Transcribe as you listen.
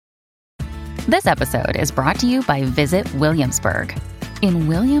This episode is brought to you by Visit Williamsburg. In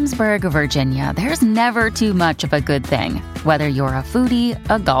Williamsburg, Virginia, there's never too much of a good thing. Whether you're a foodie,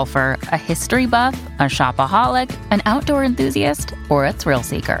 a golfer, a history buff, a shopaholic, an outdoor enthusiast, or a thrill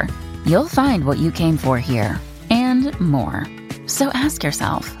seeker, you'll find what you came for here and more. So ask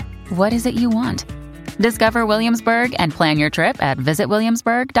yourself, what is it you want? Discover Williamsburg and plan your trip at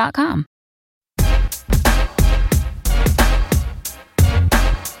visitwilliamsburg.com.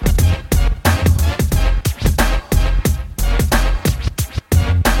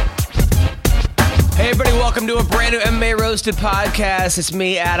 Hey everybody, welcome to a brand new MMA Roasted podcast. It's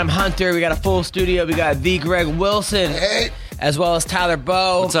me, Adam Hunter. We got a full studio. We got the Greg Wilson, as well as Tyler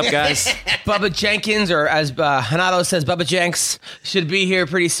Bowe. What's up, guys? Bubba Jenkins, or as Hanato says, Bubba Jenks, should be here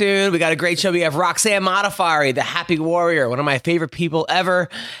pretty soon. We got a great show. We have Roxanne Modafferi, the Happy Warrior, one of my favorite people ever,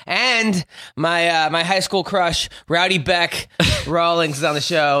 and my high school crush, Rowdy Beck Rawlings, is on the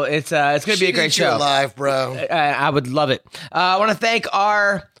show. It's going to be a great show. Live, bro. I would love it. I want to thank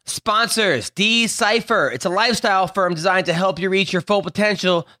our sponsors, D-Cipher. It's a lifestyle firm designed to help you reach your full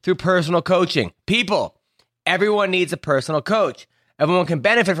potential through personal coaching. People, everyone needs a personal coach. Everyone can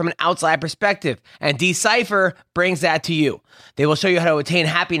benefit from an outside perspective, and D-Cipher brings that to you. They will show you how to attain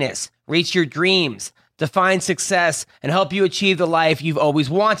happiness, reach your dreams, define success, and help you achieve the life you've always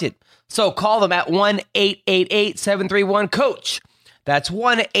wanted. So call them at 1-888-731-COACH. That's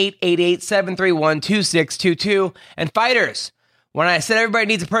 1-888-731-2622. And fighters, when I said everybody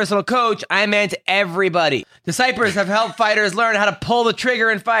needs a personal coach, I meant everybody. Disciples have helped fighters learn how to pull the trigger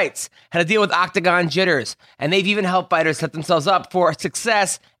in fights, how to deal with octagon jitters, and they've even helped fighters set themselves up for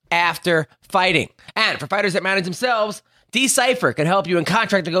success after fighting. And for fighters that manage themselves, D-Cipher can help you in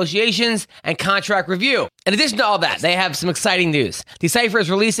contract negotiations and contract review. In addition to all that, they have some exciting news. D-Cipher is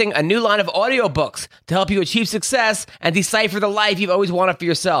releasing a new line of audiobooks to help you achieve success and decipher the life you've always wanted for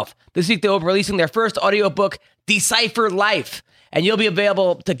yourself. This week, they'll be releasing their first audiobook, D-Cipher Life. And you'll be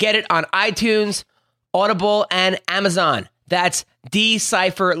able to get it on iTunes, Audible, and Amazon. That's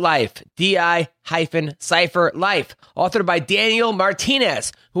D-Cipher Life, D-I-Cipher Life, authored by Daniel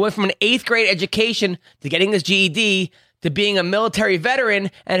Martinez, who went from an 8th grade education to getting his GED to being a military veteran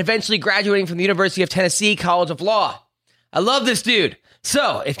and eventually graduating from the University of Tennessee College of Law. I love this dude.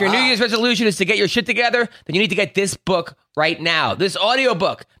 So if your New Year's resolution is to get your shit together, then you need to get this book right now. This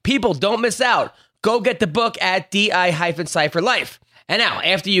audiobook. People, don't miss out. Go get the book at D-I-Cipher Life. And now,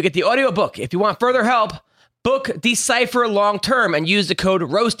 after you get the audiobook, if you want further help, book D-Cipher long-term and use the code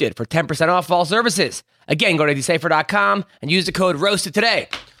ROASTED for 10% off all services. Again, go to decipher.com and use the code ROASTED today.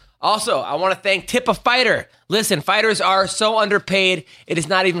 Also, I want to thank Tip a Fighter. Listen, fighters are so underpaid, it is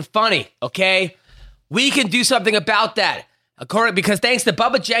not even funny, okay? We can do something about that. Because thanks to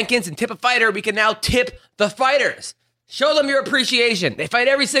Bubba Jenkins and Tip a Fighter, we can now tip the fighters. Show them your appreciation. They fight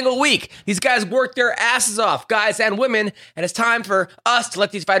every single week. These guys work their asses off, guys and women, and it's time for us to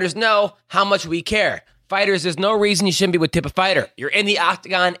let these fighters know how much we care. Fighters, there's no reason you shouldn't be with Tip a Fighter. You're in the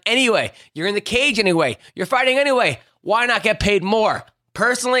octagon anyway. You're in the cage anyway. You're fighting anyway. Why not get paid more?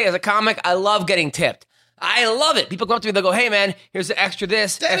 Personally, as a comic, I love getting tipped. I love it. People come up to me, they'll go, hey, man, here's the extra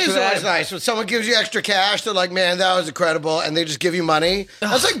this, that extra is always nice. When someone gives you extra cash, they're like, man, that was incredible, and they just give you money.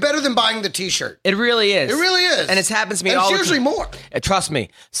 That's like better than buying the T-shirt. It really is. It really is. And it's happened to me and all the it's time. usually more. Trust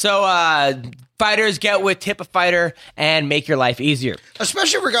me. So, fighters, get with Tip a Fighter and make your life easier.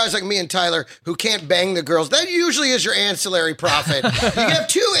 Especially for guys like me and Tyler who can't bang the girls. That usually is your ancillary profit. You have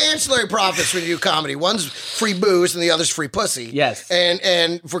 2 ancillary profits when you do comedy. One's free booze and the other's free pussy. Yes.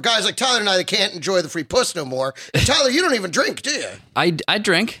 And for guys like Tyler and I that can't enjoy the free puss no more. And Tyler, you don't even drink, do you? I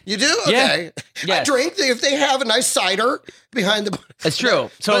drink. You do? Okay. Yeah. I drink if they have a nice cider behind the... It's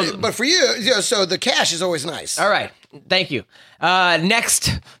true. But for you know, so the cash is always nice. All right. Thank you. Next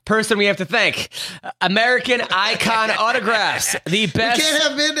person we have to thank, American Icon Autographs, the best. We can't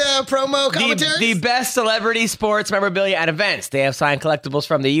have mid-promo commentaries? The best celebrity sports memorabilia and events. They have signed collectibles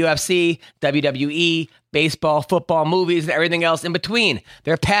from the UFC, WWE, baseball, football, movies, and everything else in between.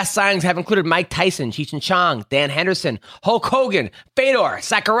 Their past signings have included Mike Tyson, Cheech and Chong, Dan Henderson, Hulk Hogan, Fedor,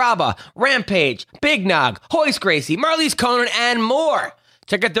 Sakuraba, Rampage, Big Nog, Hoist Gracie, Marlies Conan, and more.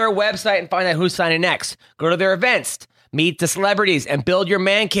 Check out their website and find out who's signing next. Go to their events, meet the celebrities, and build your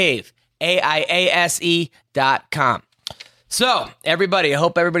man cave. AIASE.com. So, everybody, I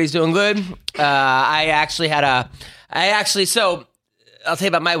hope everybody's doing good. So I'll tell you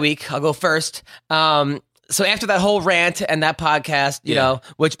about my week. I'll go first. So after that whole rant and that podcast, you know,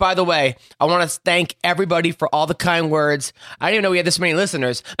 which, by the way, I want to thank everybody for all the kind words. I didn't even know we had this many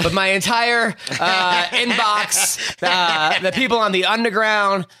listeners, but my entire inbox, the people on the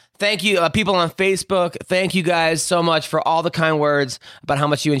underground, thank you, people on Facebook. Thank you guys so much for all the kind words about how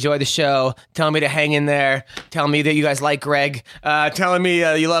much you enjoy the show, telling me to hang in there, telling me that you guys like Greg, telling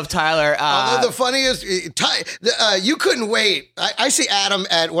me you love Tyler. Although the funniest, you couldn't wait. I see Adam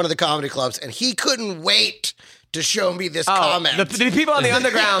at one of the comedy clubs, and he couldn't wait to show me this comment. The people on the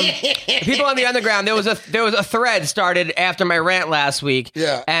underground, there was a thread started after my rant last week.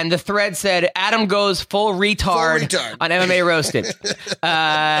 Yeah. And the thread said, Adam goes full retard on MMA Roasted.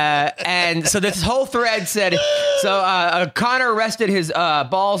 And so this whole thread said, Connor rested his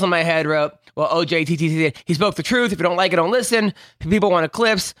balls on my head, wrote, well, OJTTT, he spoke the truth. If you don't like it, don't listen. People wanted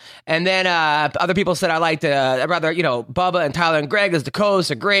clips. And then other people said, I'd rather, Bubba and Tyler and Greg as the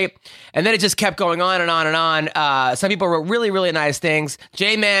co-hosts are great. And then it just kept going on and on and on. Some people wrote really, really nice things.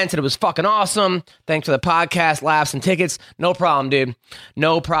 J-Man said it was fucking awesome. Thanks for the podcast, laughs, and tickets. No problem, dude.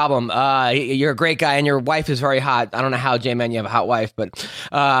 No problem. You're a great guy, and your wife is very hot. I don't know how, J-Man, you have a hot wife, but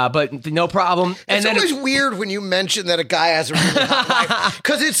no problem. It's always weird when you mention that a guy has a really hot wife,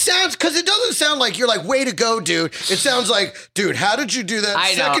 because it doesn't sound like you're like, way to go, dude. It sounds like, dude, how did you do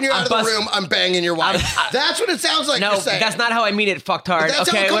that? Second you're out of the room, I'm banging your wife. That's what it sounds like. No, you're saying. That's not how I mean it, fucktard. But that's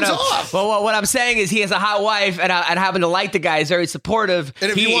how it comes off. Well, what I'm saying is he has a hot wife, and I happen to like the guy. He's very supportive.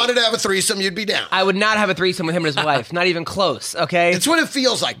 And if you wanted to have a threesome, you'd be down. I would not have a threesome with him and his wife. Not even close, okay? It's what it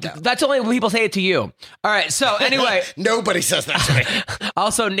feels like, though. That's only when people say it to you. All right, so anyway. Nobody says that to me.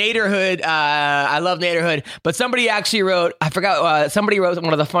 Also, Naderhood. I love Naderhood. But somebody actually wrote, I forgot, somebody wrote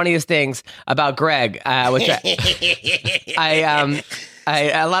one of the funniest things about Greg, which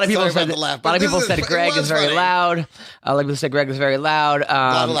a lot of people said Greg is very loud. A lot of people said Greg is very loud. A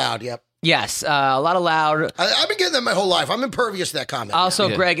lot of loud, yep. Yes, a lot of loud. I've been getting that my whole life. I'm impervious to that comment.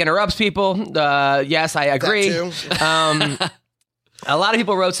 Also, Greg interrupts people. Yes, I agree. That too. A lot of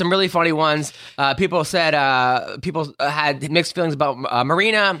people wrote some really funny ones. People said people had mixed feelings about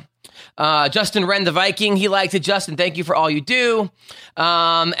Marina. Justin Wren, the Viking, he liked it. Justin, thank you for all you do.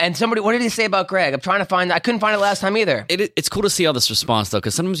 And somebody, what did he say about Greg? I'm trying to find. I couldn't find it last time either. It's cool to see all this response though,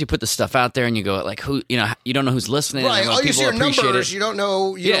 because sometimes you put this stuff out there and you go like, who, you don't know who's listening. Right. All you see are numbers. You don't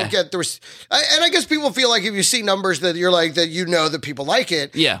know. You don't get the. And I guess people feel like if you see numbers that you're like that, that people like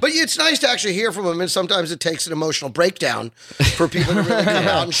it. Yeah. But it's nice to actually hear from them, and sometimes it takes an emotional breakdown for people to really come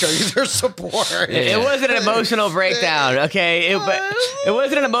out and show you their support. It wasn't an emotional breakdown. Okay. It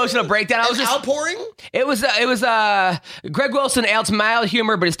wasn't an emotional breakdown. I was just outpouring. It was Greg Wilson adds mild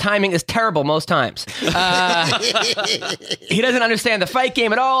humor, but his timing is terrible most times. He doesn't understand the fight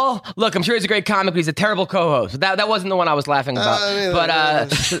game at all. Look, I'm sure he's a great comic, but he's a terrible co-host. That wasn't the one I was laughing about. Adam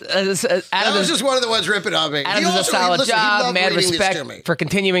that was just one of the ones ripping on me. Adam does a solid job. Mad respect for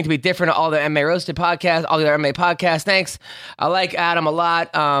continuing to be different to all the MMA Roasted podcasts, all the other MMA podcasts. Thanks. I like Adam a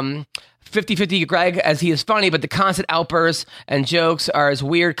lot. 50-50 Greg, as he is funny, but the constant outbursts and jokes are as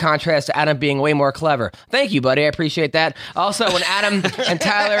weird contrast to Adam being way more clever. Thank you, buddy. I appreciate that. Also, when Adam and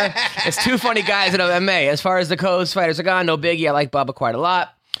Tyler, it's two funny guys in MMA. As far as the co-host fighters are gone, no biggie. I like Bubba quite a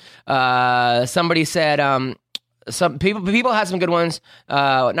lot. Somebody said, some people had some good ones.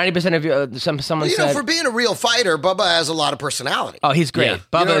 90% of you, someone said, for being a real fighter, Bubba has a lot of personality. Oh, he's great. Yeah.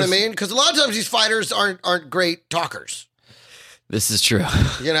 You know what I mean? Because a lot of times these fighters aren't great talkers. This is true.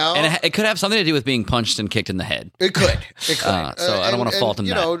 And it could have something to do with being punched and kicked in the head. It could. So I don't want to fault him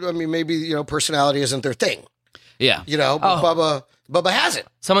that. Maybe, personality isn't their thing. Yeah. But Bubba has it.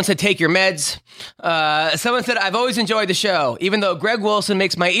 Someone said, take your meds. Someone said, I've always enjoyed the show, even though Greg Wilson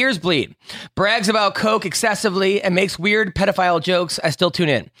makes my ears bleed. Brags about coke excessively and makes weird pedophile jokes. I still tune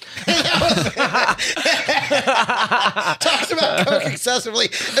in. Talks about coke excessively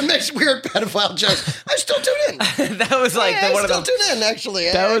and makes weird pedophile jokes. I still tune in. That was like one of the. Tune in,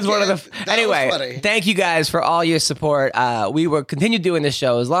 actually. That was one of the. Anyway, thank you guys for all your support. We will continue doing this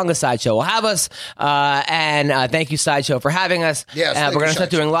show as long as Sideshow will have us. And thank you, Sideshow, for having us. Yes, we're going to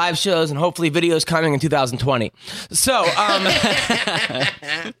start doing live shows and hopefully videos coming in 2020. So,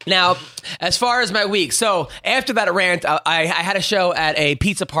 now, as far as my week, so after that rant, I had a show at a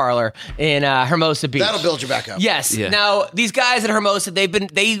pizza parlor in Hermosa Beach. That'll build you back up. Yes. Yeah. Now, these guys at Hermosa,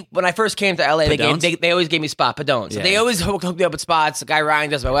 when I first came to LA, they always gave me spot Padone. So they always hooked me up with spots. The guy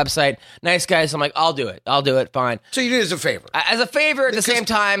Ryan does my website. Nice guy. So I'm like, I'll do it. Fine. So you did it as a favor. As a favor, at the same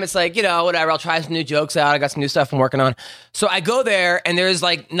time, it's like, whatever. I'll try some new jokes out. I got some new stuff I'm working on. So I go there, and there's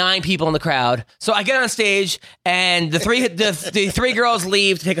like 9 people in the crowd. So I get on stage, and the three girls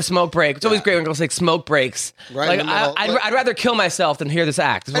leave to take a smoke break. It's always great when girls take smoke breaks. Right. Like I'd rather kill myself than hear this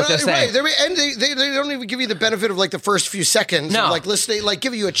act. Is what they're saying. Right. And they don't even give you the benefit of like the first few seconds. No. Of, like listening, like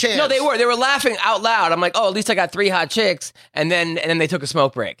giving you a chance. No, they were laughing out loud. I'm like, oh, at least I got 3 hot chicks, and then they took a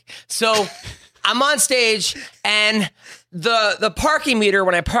smoke break. So I'm on stage, and the parking meter,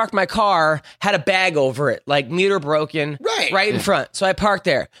 when I parked my car, had a bag over it, like meter broken, right in front. So I parked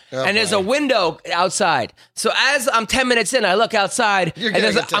there. And there's a window outside. So as I'm 10 minutes in, I look outside,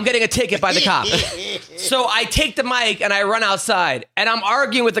 and I'm getting a ticket by the cop. So I take the mic, and I run outside, and I'm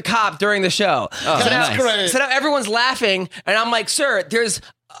arguing with the cop during the show. Oh, that's great. So now everyone's laughing, and I'm like, sir, there's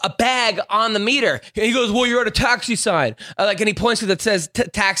a bag on the meter. And he goes, well, you're at a taxi sign. And he points to that says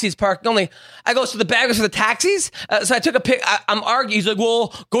taxis parked only. I go, so the bag was for the taxis? So I took a pic. I'm arguing. He's like,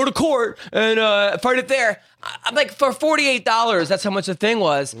 well, go to court and fight it there. I'm like, for $48, that's how much the thing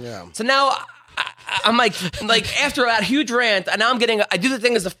was. Yeah. So now I'm like after that huge rant, and now I do the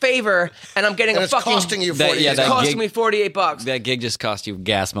thing as a favor, and I'm getting it's costing you $48. It's costing me $48. That gig just cost you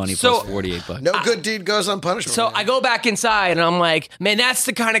gas money plus $48. No good deed goes unpunished. So I go back inside, and I'm like, man, that's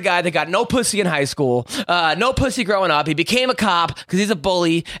the kind of guy that got no pussy in high school, no pussy growing up. He became a cop because he's a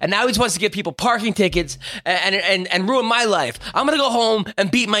bully, and now he just wants to give people parking tickets and ruin my life. I'm gonna go home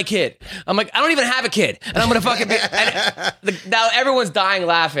and beat my kid. I'm like, I don't even have a kid, and I'm gonna fucking now everyone's dying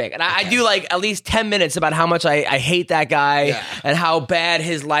laughing, and I do like at least 10 minutes about how much I hate that guy and how bad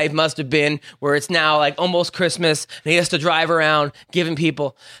his life must have been, where it's now like almost Christmas and he has to drive around giving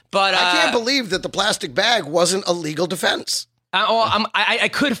people. But I can't believe that the plastic bag wasn't a legal defense. I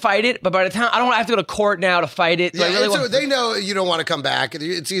could fight it, but by the time I don't have to go to court now to fight it. So they know you don't want to come back.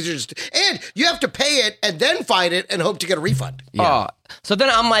 It's easier and you have to pay it and then fight it and hope to get a refund. Yeah. So then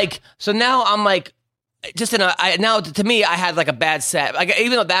now I'm like, just now to me, I had like a bad set. Like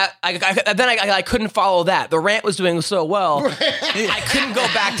even though that, I couldn't follow that. The rant was doing so well, I couldn't go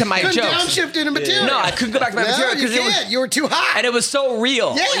back to my jokes. Downshift into material. No, I couldn't go back to my material because you were too hot, and it was so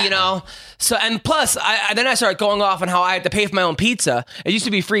real. Yeah. You know. So and plus, then I started going off on how I had to pay for my own pizza. It used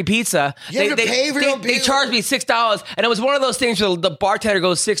to be free pizza. You have to pay for your own pizza. They charged me $6, and it was one of those things where the bartender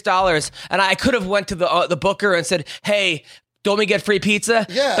goes $6, and I could have went to the booker and said, hey, don't we get free pizza?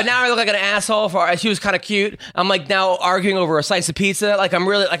 Yeah. But now I look like an asshole she was kind of cute. I'm like now arguing over a slice of pizza. Like I'm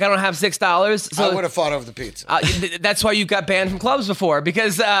really, like I don't have $6. So I would have fought over the pizza. That's why you got banned from clubs before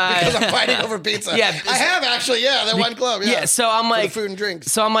because I'm fighting over pizza. Yeah. I have actually, that one club. Yeah. So I'm like, food and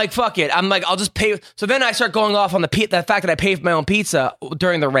drinks. So I'm like, fuck it. I'm like, I'll just pay. So then I start going off on the fact that I paid for my own pizza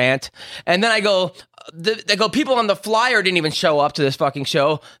during the rant. And then I go, people on the flyer didn't even show up to this fucking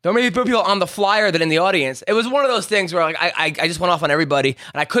show. There were maybe people on the flyer than in the audience. It was one of those things where like I just went off on everybody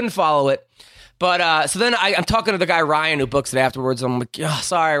and I couldn't follow it. But so then I'm talking to the guy Ryan who books it afterwards. I'm like, oh,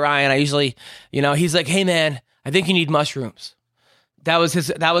 sorry Ryan. I usually, he's like, hey man, I think you need mushrooms. That was what he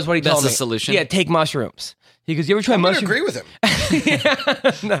told me. That's the solution. Yeah, take mushrooms. He goes, you ever try mushrooms? I agree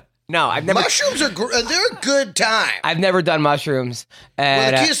with him. No, I've never. Mushrooms they're a good time. I've never done mushrooms.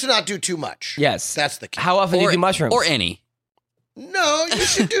 And, the key is to not do too much. Yes. That's the key. How often do you do mushrooms? Or any. No, you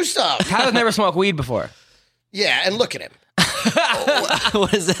should do some. Tyler's never smoked weed before. Yeah, and look at him.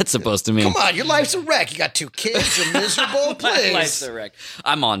 What is that supposed to mean? Come on, your life's a wreck. You got 2 kids. You're miserable. Please. My life's a wreck.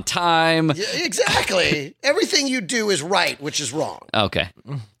 I'm on time. Yeah, exactly. Everything you do is right, which is wrong. Okay.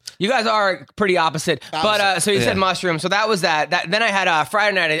 You guys are pretty opposite. But so you said mushrooms. So that was that. Then I had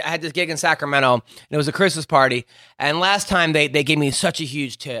Friday night. I had this gig in Sacramento, and it was a Christmas party. And last time they gave me such a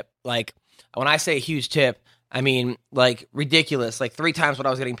huge tip. Like when I say huge tip, I mean like ridiculous. Like 3 times what I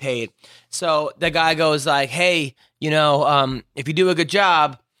was getting paid. So the guy goes like, "Hey, if you do a good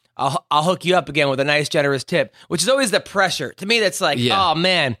job, I'll hook you up again with a nice, generous tip," which is always the pressure. To me, that's like, oh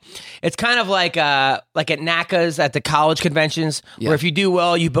man, it's kind of like at NACA's at the college conventions, where if you do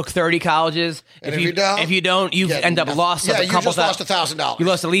well, you book 30 colleges. And if you don't, you end up lost. Yeah, you just lost $1,000. You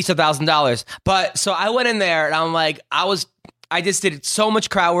lost at least $1,000. But so I went in there and I'm like, I just did so much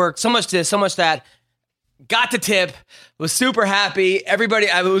crowd work, so much this, so much that. Got the tip, was super happy. Everybody,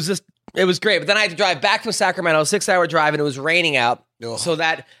 it was great. But then I had to drive back from Sacramento, 6-hour drive, and it was raining out. Oh.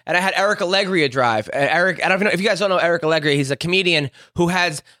 And I had Eric Allegria drive. Eric, I don't know if you guys don't know Eric Allegria. He's a comedian who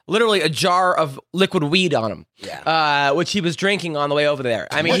has literally a jar of liquid weed on him, which he was drinking on the way over there.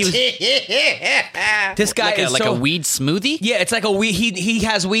 I mean, he was. This guy is like a weed smoothie. Yeah, it's like a weed. He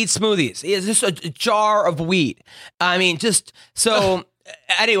has weed smoothies. He has just a jar of weed. I mean, just so.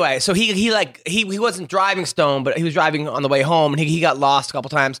 Anyway, so he wasn't driving stoned, but he was driving on the way home, and he got lost a couple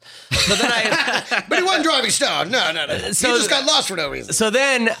times. So then but he wasn't driving stoned. No. So he just got lost for no reason. So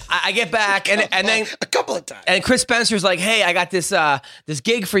then I get back, and then a couple of times. And Chris Spencer's like, "Hey, I got this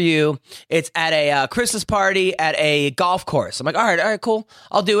gig for you. It's at a Christmas party at a golf course." I'm like, "All right, cool,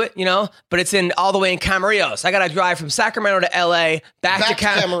 I'll do it." But it's all the way in Camarillo. So I got to drive from Sacramento to L.A. back to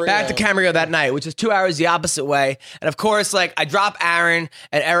Camarillo that night, which is 2 hours the opposite way. And of course, like I drop Aaron. Aaron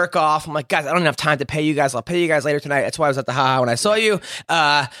and Eric off. I'm like, guys, I don't have time to pay you guys. I'll pay you guys later tonight. That's why I was at the Ha when I saw you.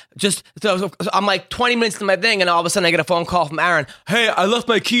 So I'm like 20 minutes to my thing, and all of a sudden I get a phone call from Aaron. Hey, I left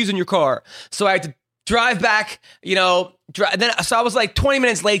my keys in your car. So I had to drive back, so I was like 20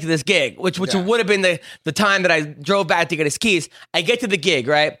 minutes late to this gig, which would have been the time that I drove back to get his keys. I get to the gig,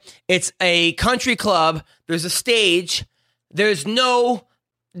 right? It's a country club. There's a stage. There's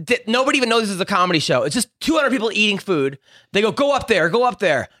nobody even knows this is a comedy show. It's just 200 people eating food. They go up there.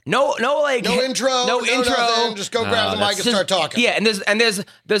 No intro. Nothing. Just go grab the mic and start talking. Yeah, and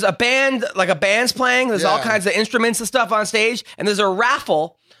there's a band, like a band's playing. There's all kinds of instruments and stuff on stage, and there's a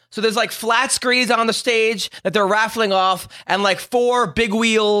raffle. So there's like flat screens on the stage that they're raffling off, and like 4 big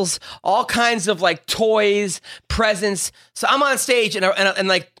wheels, all kinds of like toys, presents. So I'm on stage and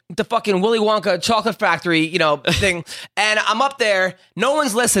like the fucking Willy Wonka chocolate factory, thing. And I'm up there, no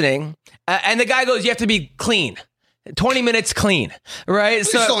one's listening. And the guy goes, you have to be clean. 20 minutes clean, right?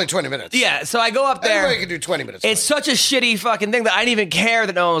 So it's only 20 minutes. Yeah, so I go up there. Everybody can do 20 minutes. It's such a shitty fucking thing that I didn't even care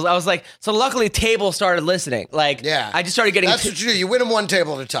that no one was. I was like, so luckily tables started listening. Like, I just started getting. That's what you do. You win them one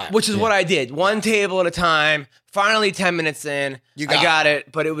table at a time. Which is what I did. One table at a time. Finally, 10 minutes in, I got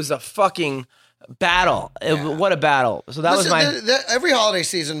it. But it was a fucking battle. What a battle. So that was my. Every holiday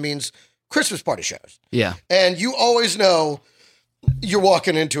season means Christmas party shows. Yeah. And you always know you're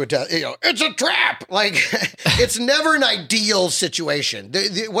walking into it's a trap. Like, it's never an ideal situation.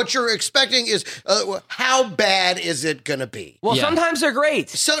 What you're expecting is, how bad is it going to be? Well, sometimes they're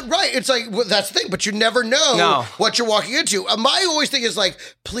great. So, right. It's like, that's the thing, but you never know what you're walking into. My always thing is like,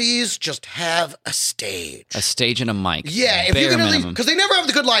 please just have a stage. A stage and a mic. Yeah. If you can at least, because they never have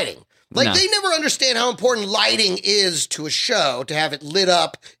the good lighting. Like, they never understand how important lighting is to a show, to have it lit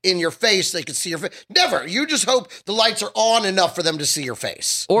up in your face so they can see your face. Never. You just hope the lights are on enough for them to see your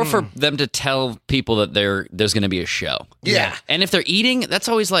face. Or for them to tell people that there's going to be a show. Yeah. And if they're eating, that's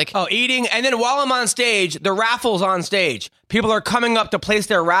always like... Oh, eating. And then while I'm on stage, the raffle's on stage. People are coming up to place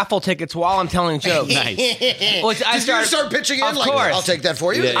their raffle tickets while I'm telling jokes. Nice. Which Did you start pitching in? Of course. I'll take that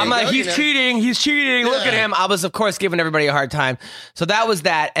for you. Yeah, I'm like, he's cheating. Look at him. I was, of course, giving everybody a hard time. So that was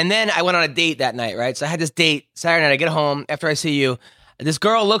that. And then I went on a date that night, right? So I had this date Saturday night. I get home after I see you. This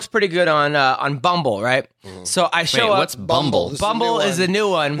girl looks pretty good on Bumble, right? So I show up. What's Bumble? Bumble is a new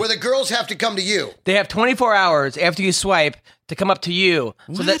one. Where the girls have to come to you. They have 24 hours after you swipe to come up to you.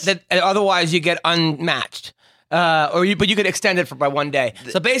 So that otherwise you get unmatched. But you could extend it by one day.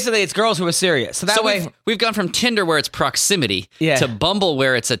 So basically, it's girls who are serious. So that way, we've gone from Tinder where it's proximity to Bumble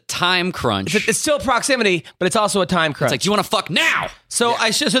where it's a time crunch. It's still proximity, but it's also a time crunch. It's like, do you want to fuck now? So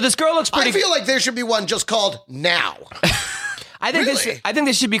so this girl looks pretty. I feel like there should be one just called Now. I think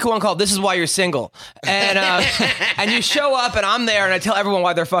this should be cool and called "This Is Why You're Single," and and you show up and I'm there and I tell everyone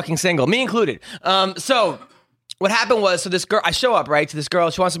why they're fucking single, me included. So what happened was, so this girl, I show up right to this girl.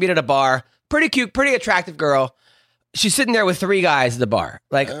 She wants to meet at a bar. Pretty cute, pretty attractive girl. She's sitting there with 3 guys at the bar,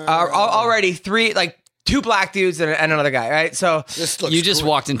 like already 3, like 2 black dudes and another guy, right? So you just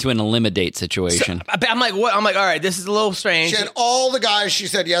walked into an eliminate situation. So, I'm like, what? I'm like, all right, this is a little strange. She had all the guys she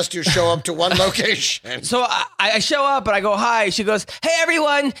said yes to show up to one location. So I show up and I go, hi. She goes, hey,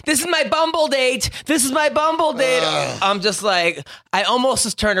 everyone, this is my Bumble date. I'm just like, I almost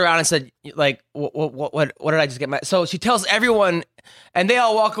just turned around and said, like, what did I just get? So she tells everyone, and they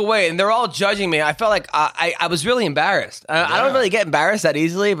all walk away, and they're all judging me. I felt like I was really embarrassed. I don't really get embarrassed that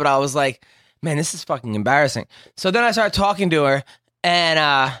easily, but I was like, man, this is fucking embarrassing. So then I started talking to her,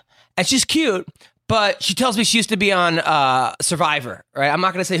 and she's cute, but she tells me she used to be on Survivor, right? I'm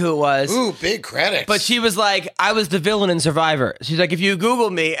not going to say who it was. Ooh, big credits. But she was like, I was the villain in Survivor. She's like, if you Google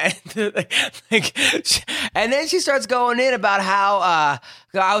me, and then she starts going in about how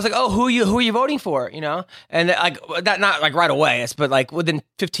I was like, oh, who are you voting for? And like that, not like right away, but like within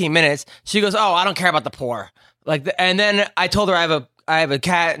 15 minutes, she goes, oh, I don't care about the poor. And then I told her I have a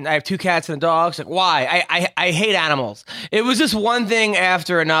cat, and I have 2 cats and a dog. She's like, why? I hate animals. It was just one thing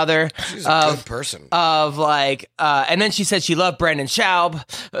after another. She's a good person. Of like, and then she said she loved Brandon Schaub.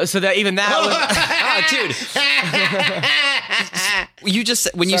 So that even that was, dude. You just,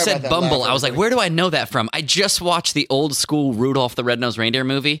 when you said Bumble, I was like, where do I know that from? I just watched the old school Rudolph the Red-Nosed Reindeer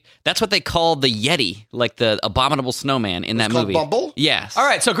movie. That's what they called the Yeti, like the abominable snowman in that movie. Bumble? Yes. All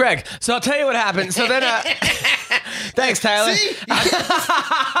right, so Greg, so I'll tell you what happened. So then, thanks, Tyler. See?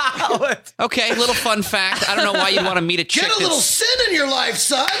 Okay, little fun fact. I don't know why you'd want to meet a chick. Get a little sin in your life,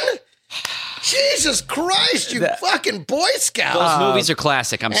 son. Jesus Christ, you fucking Boy Scout. Those movies are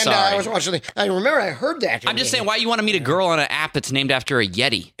classic. I'm sorry. I was watching. I remember I heard that. I'm just saying, why you want to meet a girl on an app that's named after a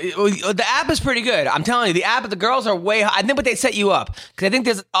Yeti? The app is pretty good. I'm telling you, the app, the girls are way high. I think, but they set you up because I think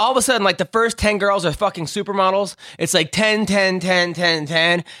there's all of a sudden like the first 10 girls are fucking supermodels. It's like 10, 10, 10, 10,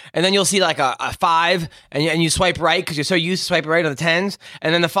 10, and then you'll see like a 5, and you swipe right because you're so used to swiping right on the 10s,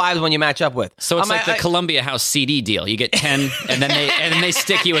 and then the 5 is when you match up with. So it's like the Columbia House CD deal. You get 10, and then they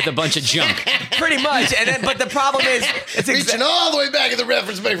stick you with a bunch of junk. Pretty much, but the problem is it's reaching all the way back in the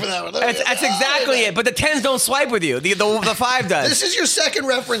reference book for that one. That's exactly it. But the 10s don't swipe with you. The 5 does. This is your second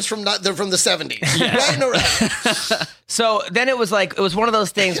reference from the 70s. Yes. Right? So then it was one of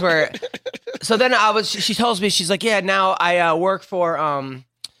those things where. So then she tells me, she's like, yeah, now I work for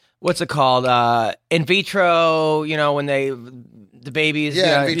what's it called, in vitro. You know, when the babies.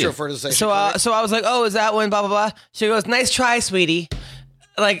 Yeah, in vitro fertilization. So I was like, oh, is that one? Blah blah blah. She goes, nice try, sweetie.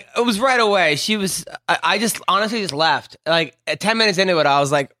 Like, it was right away. I just honestly just left. Like, at 10 minutes into it, I was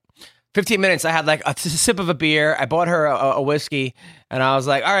like, 15 minutes, I had like a sip of a beer. I bought her a whiskey, and I was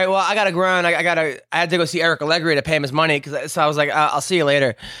like, all right, well, I got to grow. I had to go see Eric Allegri to pay him his money. So I was like, I'll see you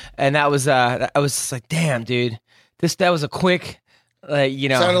later. And I was just like, damn, dude, that was a quick,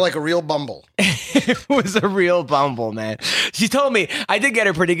 Sounded like a real bumble. It was a real bumble, man. She told me, I did get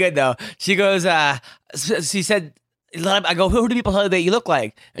her pretty good though. She goes, she said, I go, who do people tell you that you look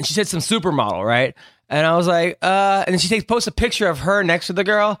like? And she said some supermodel, right? And I was like, and then she posts a picture of her next to the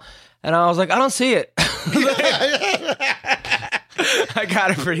girl, and I was like, I don't see it. I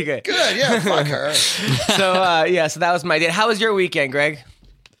got her pretty good. Good, yeah, fuck her. So that was my day. How was your weekend, Greg?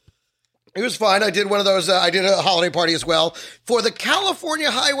 It was fine. I did one of those, I did a holiday party as well for the California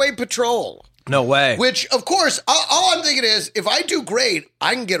Highway Patrol. No way. Which, of course, all I'm thinking is, if I do great,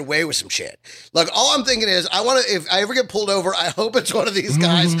 I can get away with some shit. Like, all I'm thinking is, if I ever get pulled over, I hope it's one of these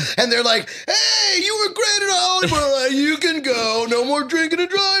guys, and they're like, hey, you were great at Hollywood, you can go, no more drinking and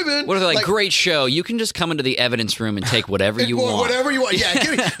driving. What are they like, great show, you can just come into the evidence room and take whatever you want. Whatever you want,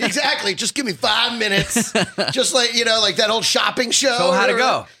 yeah, exactly, just give me 5 minutes, just like, like that old shopping show. So how'd it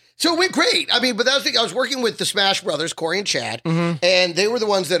go? So it went great. I mean, but that was the thing. I was working with the Smash Brothers, Corey and Chad, and they were the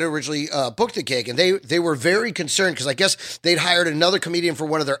ones that originally booked the gig, and they were very concerned because I guess they'd hired another comedian for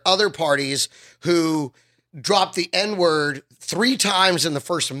one of their other parties who dropped the N-word 3 times in the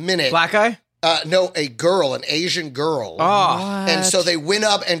first minute. Black guy? No, a girl, an Asian girl. Oh. And so they went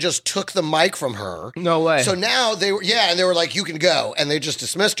up and just took the mic from her. No way. So now they were like, you can go. And they just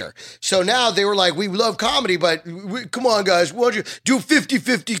dismissed her. So now they were like, we love comedy, but come on, guys, why don't you do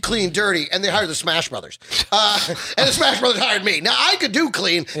 50-50 clean, dirty? And they hired the Smash Brothers. And the Smash Brothers hired me. Now, I could do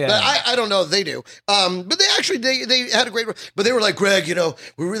clean, but I don't know if they do. But they actually, they had a great, but they were like, Greg,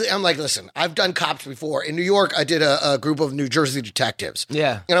 I'm like, listen, I've done cops before. In New York, I did a group of New Jersey detectives.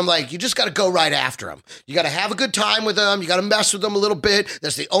 Yeah. And I'm like, you just got to go right after them. You got to have a good time with them. You got to mess with them a little bit.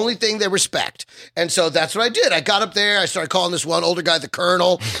 That's the only thing they respect. And so that's what I did. I got up there. I started calling this one older guy the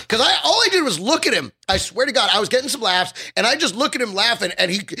Colonel because all I did was look at him. I swear to God, I was getting some laughs, and I just look at him laughing, and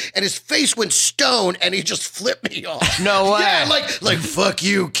his face went stone, and he just flipped me off. No way. Yeah, like fuck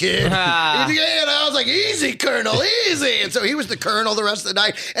you, kid. And I was like, easy, Colonel, easy. And so he was the Colonel the rest of the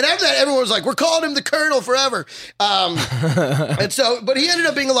night. And after that, everyone was like, we're calling him the Colonel forever. And so, but he ended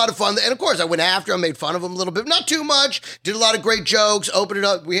up being a lot of fun. And of course, I went after him, made fun of him a little bit, not too much. Did a lot of great jokes, opened it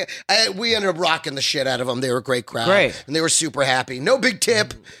up. We ended up rocking the shit out of them. They were a great crowd. Great. And they were super happy. No big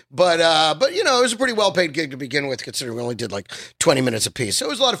tip, but it was a pretty well-paid gig to begin with, considering we only did like 20 minutes a piece. So it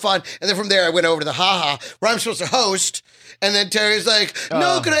was a lot of fun. And then from there, I went over to the Ha Ha, where I'm supposed to host. And then Terry's like,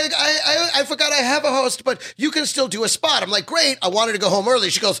 no, can I forgot I have a host, but you can still do a spot. I'm like, great. I wanted to go home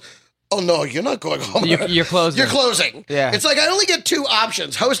early. She goes, oh, no, you're not going home. You're closing. You're closing. Yeah. It's like I only get 2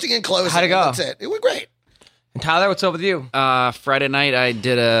 options, hosting and closing. How'd it go? That's it. It went great. And Tyler, what's up with you? Friday night, I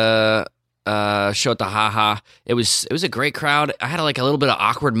did a show at the Ha Ha. It was a great crowd. I had a little bit of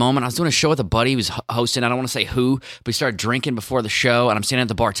awkward moment. I was doing a show with a buddy who was hosting. I don't want to say who, but he started drinking before the show, and I'm standing at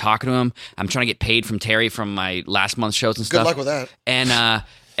the bar talking to him. I'm trying to get paid from Terry from my last month's shows and stuff. Good luck with that.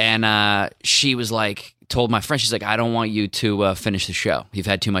 And she was like, told my friend, she's like, I don't want you to finish the show. You've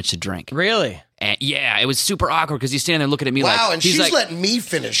had too much to drink. Really? And yeah, it was super awkward because he's standing there looking at me wow, and she's letting me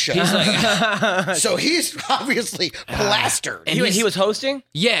finish show. He's like, so he's obviously plastered. And he was hosting?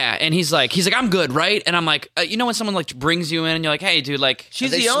 Yeah, and he's like, I'm good, right? And I'm like, when someone brings you in and you're like, hey, dude,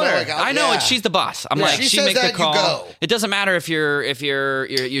 she's the owner. I know, she's the boss. I'm like, she makes the call. You go. It doesn't matter if you're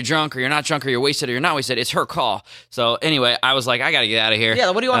drunk or you're not drunk or you're wasted or you're not wasted. It's her call. So anyway, I was like, I got to get out of here.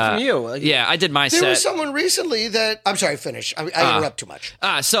 Yeah, what do you want from you? Yeah, I did my set. There was someone recently that... I'm sorry, finish. I interrupt too much.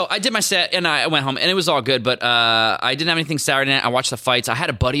 So I did my set, and I went home, and it was all good, but I didn't have anything Saturday night. I watched the fights. I had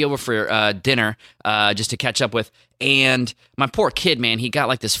a buddy over for dinner just to catch up with, and my poor kid, man, he got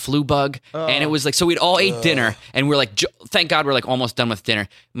like this flu bug, and it was like, so we'd all ate dinner, and we're like, thank God we're like almost done with dinner.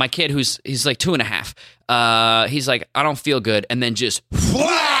 My kid, he's like 2.5, he's like, I don't feel good, and then just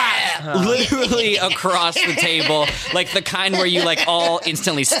literally across the table, like the kind where you like all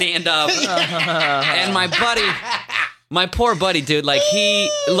instantly stand up, and my poor buddy, dude, like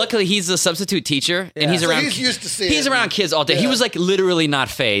luckily he's a substitute teacher, and he's around. So he's used to seeing. He's around kids all day. He was like literally not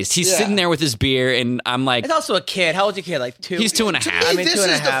phased. He's sitting there with his beer, and I'm like, it's also a kid. How old's your kid? Like 2? He's 2.5. I mean, this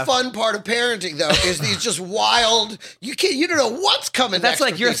is the fun part of parenting, though, is these just wild. You don't know what's coming. That's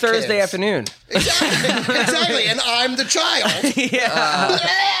next like your Thursday afternoon. Exactly, and I'm the child. Yeah.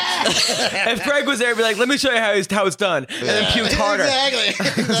 If Greg was there, he'd be like, "Let me show you how it's done," and then puked harder. Exactly.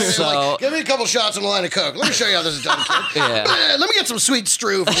 So, like, give me a couple shots and a line of Coke. Let me show you how this is done, kid. Yeah. Let me get some sweet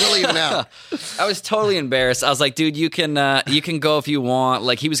strew from Willie even out. I was totally embarrassed. I was like, dude, you can go if you want.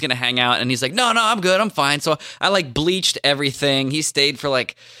 Like, he was gonna hang out, and he's like, no, I'm good, I'm fine. So I like bleached everything. He stayed for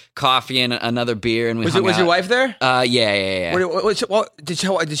like coffee and another beer, and was your wife there? Yeah.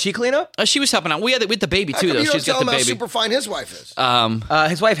 Did she clean up? She was helping out. We had with the baby too, though. She's got the baby. How super fine his wife is.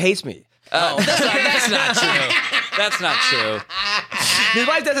 His wife hates me. That's not true. That's not true. His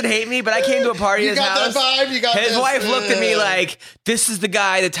wife doesn't hate me, but I came to a party at his house. You got that vibe. You got his wife looked at me like, "This is the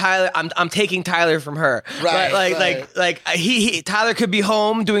guy that Tyler. I'm taking Tyler from her." Right. Like Tyler could be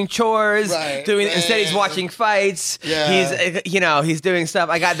home doing chores, instead he's watching fights. Yeah. He's doing stuff.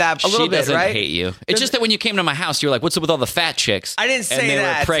 I got that a little bit. She doesn't right? hate you. It's just that when you came to my house, you were like, "What's up with all the fat chicks?" I didn't say and they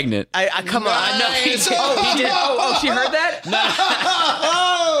that. were pregnant. I come on. No, he did. Oh, he did. Oh, she heard that? No.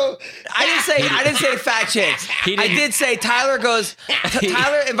 I didn't say fat chicks. I did say Tyler goes.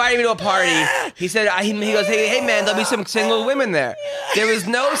 Tyler invited me to a party. He said he goes, hey man, there'll be some single women there. There was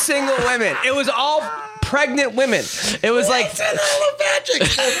no single women. It was all pregnant women. It was like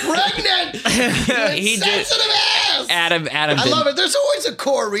pregnant. He did. Sensitive ass. Adam. I love it. There's always a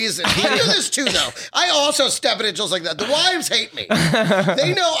core reason. I do this too, though. I also step in it just like that. The wives hate me.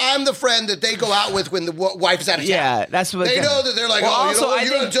 They know I'm the friend that they go out with when the wife is out of town. Yeah, that's what they know. That they're like,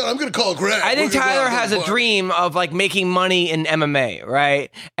 I'm going to call Greg. I think Tyler has a dream of like making money in MMA,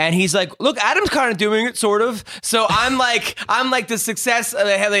 right? And he's like, look, Adam's kind of doing it, sort of. So I'm like the success.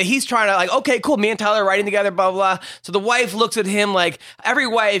 He's trying to like, okay, cool. Me and Tyler are writing together, blah, blah, blah. So the wife looks at him like every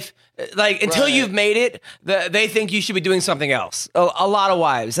wife, like until you've made it, they think you should be doing something else. A lot of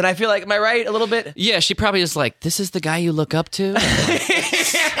wives. And I feel like, am I right a little bit? Yeah, she probably is like, this is the guy you look up to?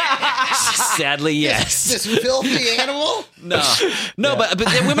 Sadly, yes. This filthy animal? No, but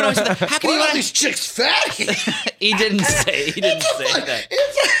the women always say, how can you all these chicks fatty? He didn't say that.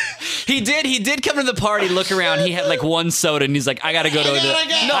 He did come to the party, look around. He had like one soda, and he's like, I gotta go to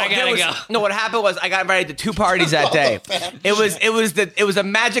I gotta go. No, what happened was I got invited to 2 parties that day. It was a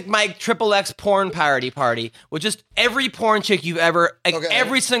Magic Mike XXX porn party with just every porn chick you've ever,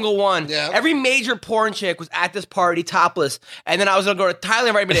 every single one. Yeah. Every major porn chick was at this party, topless. And then I was gonna go to Tyler,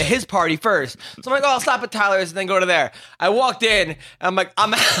 invite me to his party first. So I'm like, I'll stop at Tyler's and then go to there. I walked in, and I'm like,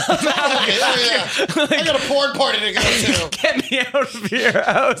 I'm out. I got a porn party to go to. Get me out of here.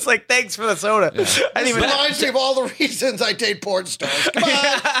 I was like, thanks for the soda. This reminds me of all the reasons I date porn stars. Come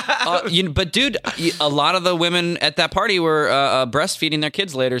on. But dude, a lot of the women at that party were breastfeeding their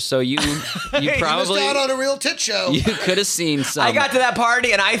kids later, so you probably missed out on a real tit show. You could have seen some. I got to that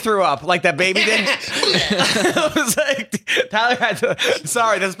party and I threw up like that baby did. I was like, Tyler had to.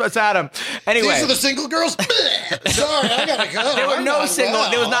 Sorry, that's Adam. Anyway, these are the single girls. Sorry, I gotta go. There were no single.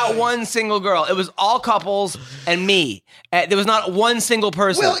 Well. There was not one single girl. It was all couples and me. There was not one single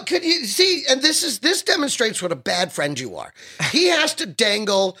person. Well, could you see? And this demonstrates what a bad friend you are. He has to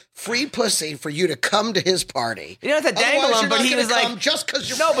dangle free pussy for you to come to his party. You don't have to dangle him, but he was like, just because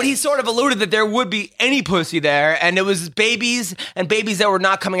you're no, but he sort of alluded that there would be any pussy there, and it was babies that were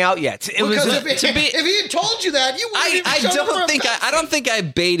not coming out yet. It was if he had told you that, you wouldn't. I don't think I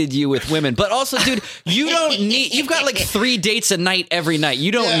baited you with women, but also, dude, you don't need. You've got like 3 dates a night every night.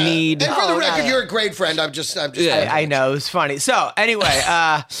 You don't need. And for the record, you're a great friend. I'm just. I know, it's funny. So anyway,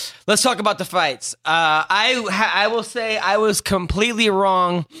 let's talk about the fights. I will say I was completely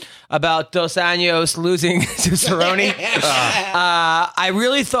wrong about Dos Anjos losing to Cerrone. I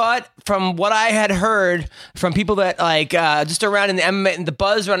really thought, from what I had heard from people that just around in the MMA, and the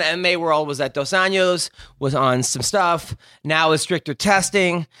buzz around the MMA world was that Dos Anjos was on some stuff, now with stricter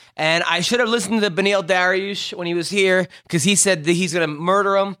testing. And I should have listened to Beneil Dariush when he was here, because he said that he's going to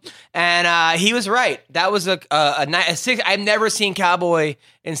murder him. And he was right. That was a six. I've never seen Cowboy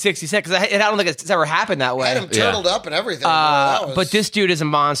in 60 seconds. I don't think it's ever happened that way. Had him turtled up and everything. But this dude is a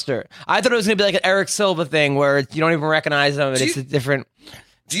monster. I thought it was going to be like an Eric Silva thing where you don't even recognize him, and it's a different...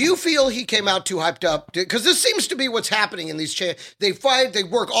 Do you feel he came out too hyped up? Because this seems to be what's happening in these they fight, they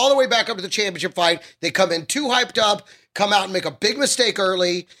work all the way back up to the championship fight. They come in too hyped up, come out and make a big mistake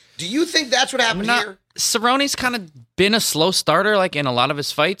early. Do you think that's what happened here? Cerrone's kind of been a slow starter, like in a lot of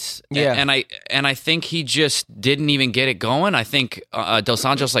his fights. Yeah, and I think he just didn't even get it going. I think Dos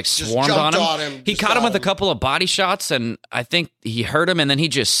Anjos swarmed on him. He caught him with a couple of body shots, and I think he hurt him, and then he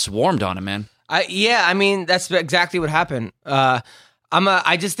just swarmed on him, man. I mean, that's exactly what happened.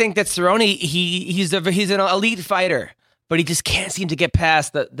 I just think that Cerrone, he's an elite fighter, but he just can't seem to get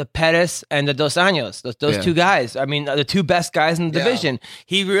past the Pettis and the Dos Anjos, those two guys. I mean, the two best guys in the division.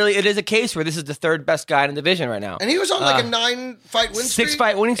 It is a case where this is the third best guy in the division right now. And he was on a 9-fight win streak?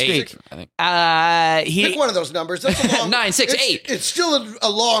 6-fight winning streak. 8, I think. Pick one of those numbers. That's a long 9, 6, 8. It's still a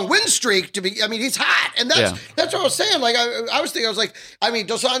long win streak to be. I mean, he's hot, and that's what I was saying. Like I was thinking,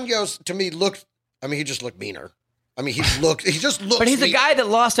 Dos Anjos to me he just looked meaner. I mean, he just looks. But he's a guy that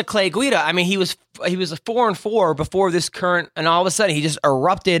lost to Clay Guida. I mean, he was a 4-4 before this current, and all of a sudden he just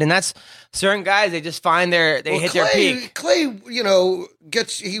erupted. And that's certain guys. They just find hit their peak. Clay,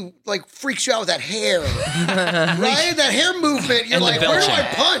 he freaks you out with that hair, right? That hair movement. You're like, where do I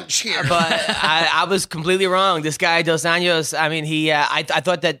punch here? But I was completely wrong. This guy Dos Anjos. I mean, I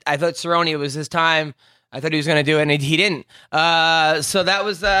thought Cerrone was his time. I thought he was going to do it, and he didn't. So that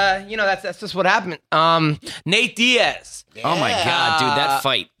was, that's just what happened. Nate Diaz. Yeah. Oh, my God, dude, that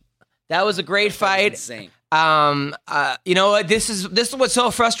fight. That was a great fight. Insane. You know what? This is what's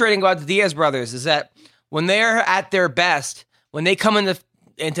so frustrating about the Diaz brothers is that when they're at their best, when they come into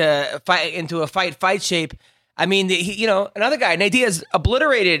a fight shape, I mean, another guy, Nate Diaz,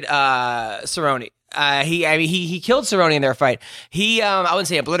 obliterated Cerrone. He killed Cerrone in their fight. I wouldn't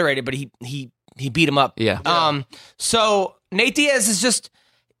say obliterated, but he beat him up. Yeah. So Nate Diaz is just,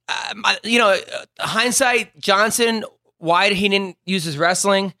 hindsight, Johnson, why he didn't use his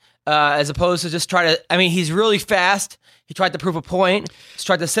wrestling as opposed to just he's really fast. He tried to prove a point. He's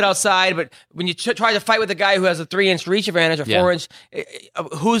tried to sit outside, but when you try to fight with a guy who has a 3-inch reach advantage or 4-inch,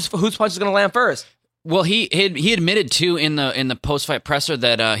 whose punch is going to land first? Well, he admitted too in the post-fight presser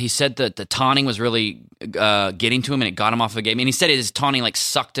that he said that the taunting was really getting to him and it got him off the game. And he said his taunting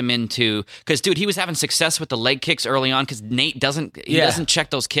sucked him into, because dude, he was having success with the leg kicks early on because Nate doesn't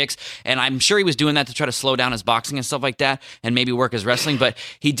check those kicks, and I'm sure he was doing that to try to slow down his boxing and stuff like that and maybe work his wrestling. But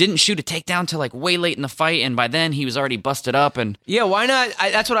he didn't shoot a takedown till way late in the fight, and by then he was already busted up. And why not?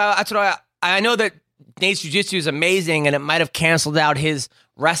 I know that Nate's jiu-jitsu is amazing, and it might have canceled out his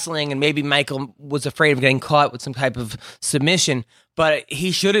wrestling, and maybe Michael was afraid of getting caught with some type of submission, but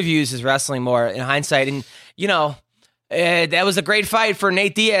he should have used his wrestling more in hindsight. And, that was a great fight for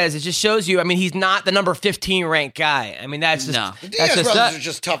Nate Diaz. It just shows you, he's not the number 15 ranked guy. That's just... No. The Diaz brothers are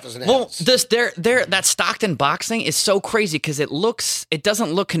just tough as an ass. Well, that Stockton boxing is so crazy because it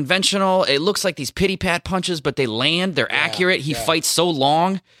doesn't look conventional. It looks like these pity-pat punches, but they land. They're accurate. He fights so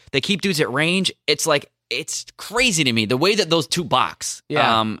long. They keep dudes at range. It's crazy to me the way that those two box.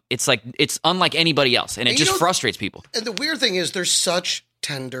 Yeah. It's unlike anybody else, and it just frustrates people. And the weird thing is, they're such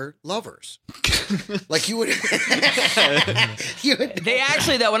tender lovers. Like you would. They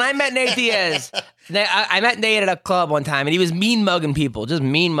actually, though, when I met Nate Diaz, I met Nate at a club one time, and he was mean mugging people, just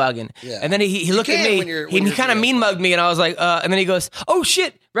mean mugging. Yeah. And then he looked at me, he kind of mean mugged me, and I was like, and then he goes, "Oh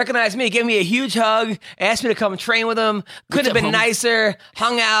shit!" Recognized me, gave me a huge hug, asked me to come train with him. Couldn't have been nicer.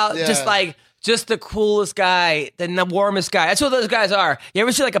 Hung out, just the coolest guy, the warmest guy. That's what those guys are. You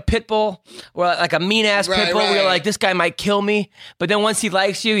ever see a pit bull, or a mean ass pit bull where you're like, this guy might kill me, but then once he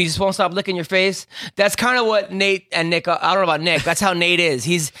likes you, he just won't stop licking your face. That's kind of what Nate and Nick. I don't know about Nick. That's how Nate is.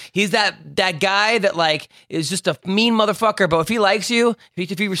 He's that guy that is just a mean motherfucker, but if he likes you,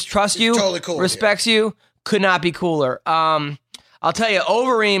 if he trusts you, totally cool, respects you, could not be cooler. I'll tell you,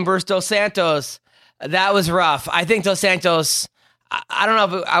 Overeem versus Dos Santos, that was rough. I think Dos Santos, I don't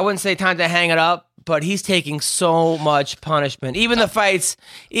know if I wouldn't say time to hang it up, but he's taking so much punishment. Even the fights,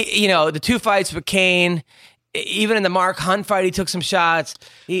 the two fights with Kane, even in the Mark Hunt fight, he took some shots.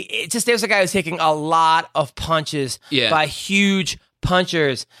 There's a guy who's taking a lot of punches by huge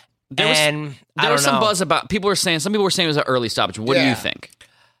punchers. There was some buzz about, some people were saying it was an early stoppage. What do you think?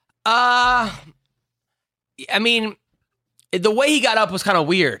 I mean, the way he got up was kind of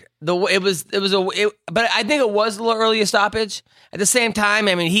weird. But I think it was a little early stoppage. At the same time,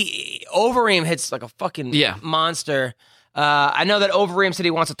 I mean, Overeem hits like a fucking monster. I know that Overeem said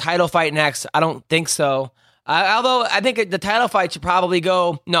he wants a title fight next. I don't think so. Although I think the title fight should probably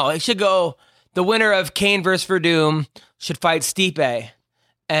go. No, it should go. The winner of Kane versus Verdum should fight Stipe,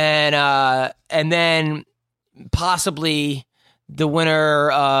 and then possibly the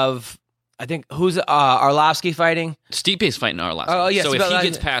winner of. I think who's Arlovsky fighting? Stipe's fighting Arlovsky. Oh yeah. So if he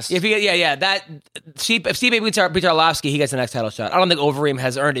gets past, if Stipe beats Arlovsky, he gets the next title shot. I don't think Overeem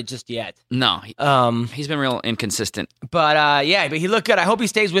has earned it just yet. No. He's been real inconsistent. But but he looked good. I hope he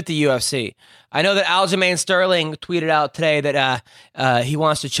stays with the UFC. I know that Aljamain Sterling tweeted out today that he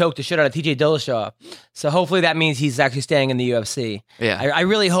wants to choke the shit out of TJ Dillashaw. So hopefully that means he's actually staying in the UFC. Yeah. I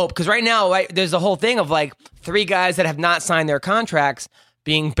really hope, because right now there's the whole thing of like 3 guys that have not signed their contracts,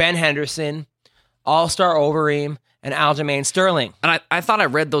 being Ben Henderson, All-Star Overeem, and Aljamain Sterling. And I thought I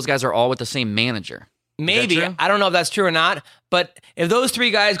read those guys are all with the same manager. Maybe. I don't know if that's true or not. But if those 3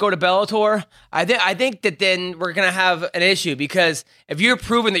 guys go to Bellator, I think that then we're going to have an issue, because if you're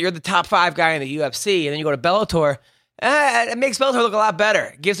proving that you're the top 5 guy in the UFC and then you go to Bellator, it makes Bellator look a lot better.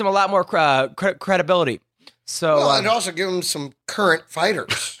 It gives them a lot more credibility. So, and also give them some current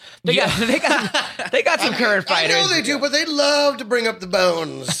fighters. They got some current fighters. I know they do, but they love to bring up the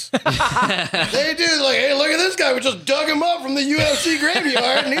bones. They do. Like, hey, look at this guy. We just dug him up from the UFC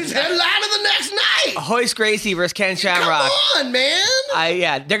graveyard, and he's headlining the next night. Royce Gracie versus Ken Shamrock. Come on, man.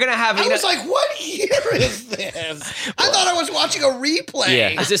 They're gonna have. I was like, what year is this? I thought I was watching a replay.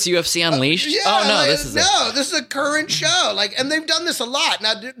 Yeah. Is this UFC Unleashed? Yeah, oh no, this is a current show. Like, and they've done this a lot.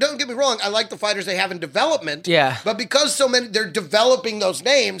 Now, don't get me wrong. I like the fighters they have in development. Yeah. But because so many, they're developing those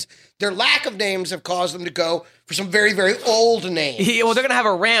names. Their lack of names have caused them to go for some very, very old names. They're going to have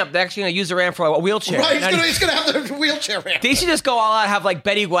a ramp. They're actually going to use the ramp for a wheelchair. Right, he's going to have the wheelchair ramp. They should just go all out, have like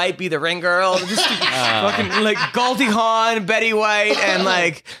Betty White be the ring girl. Just fucking like Goldie Hawn, Betty White, and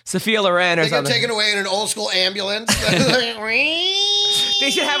like Sophia Loren or something. They get taken away in an old school ambulance. They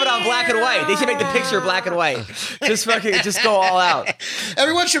should have it on black and white. They should make the picture black and white. Just go all out.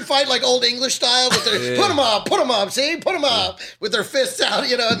 Everyone should fight like old English style with their put them up, see? Put them up with their fists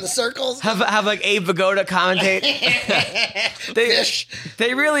out, in the circles. Have like Abe Vigoda commentate.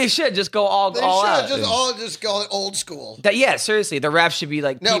 They really should just go all out. Just go old school. Seriously, the refs should be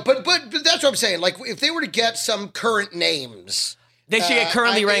like but that's what I'm saying. Like, if they were to get some current names. They should get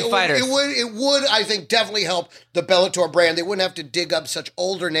currently ranked fighters. It would, I think, definitely help the Bellator brand. They wouldn't have to dig up such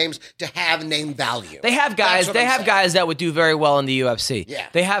older names to have name value. They have guys. They have guys that would do very well in the UFC. Yeah,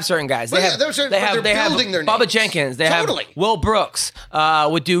 they have certain guys. They have building their names. Bubba Jenkins. They have Will Brooks.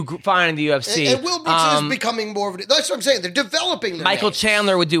 Would do fine in the UFC. And Will Brooks is becoming more of a. That's what I'm saying. They're developing their Michael names.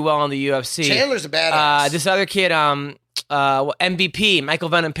 Chandler would do well in the UFC. Chandler's a badass. This other kid, MVP, Michael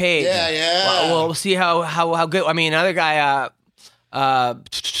Venom Page. Yeah. We'll see how good. I mean, another guy.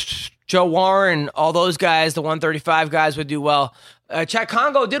 Joe Warren, all those guys, the 135 guys would do well. Chad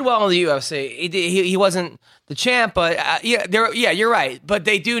Congo did well in the UFC. He wasn't the champ, but you're right. But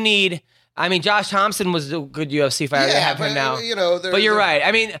they do need. I mean, Josh Thompson was a good UFC fighter. They have him now. But you're right.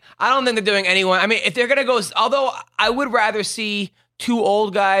 I mean, I don't think they're doing anyone. I mean, if they're gonna go, although I would rather see 2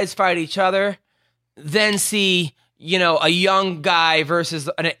 old guys fight each other than see. A young guy versus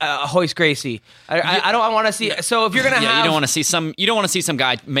a Royce Gracie. I don't want to see. So if you're gonna have, you don't want to see some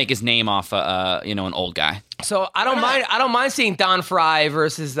guy make his name off, an old guy. So I don't mind seeing Don Fry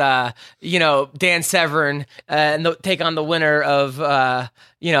versus Dan Severn and take on the winner of have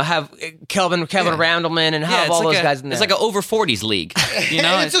Kevin Randleman and have all those guys in there. It's like an over 40s league.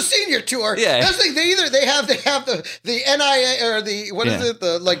 It's a senior tour. Yeah. That's the thing. They have the NIA or the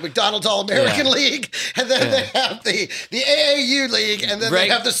McDonald's All American League, and then they have the AAU League, and then they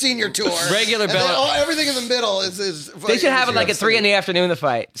have the senior tour. Regular Bellator. Everything in the middle is they should have it like at 3 p.m. the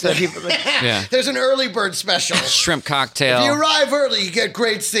fight. So people, there's an early bird special. Shrimp cocktail. If you arrive early, you get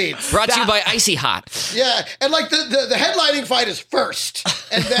great seats. Brought to you by Icy Hot. Yeah, and like the headlining fight is first,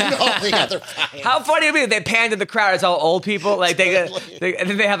 and then all the other fights. How funny would it be if they pan to the crowd? It's all old people. Like and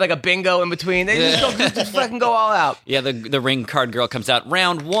then they have like a bingo in between. They just fucking go all out. Yeah, the ring card girl comes out.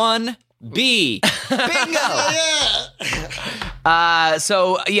 Round 1, B. Bingo. I'll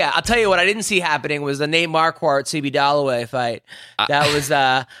tell you what I didn't see happening was the Nate Marquardt CB Dalloway fight. That was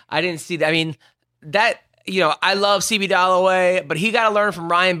I didn't see that. I mean that. I love CB Dalloway, but he got to learn from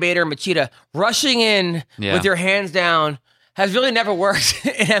Ryan Bader and Machida. Rushing in with your hands down has really never worked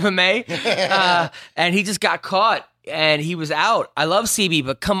in MMA. And he just got caught and he was out. I love CB,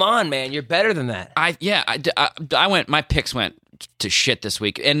 but come on, man, you're better than that. My picks went to shit this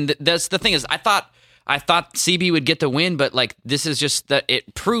week. And that's the thing is, I thought CB would get the win, but like this is just that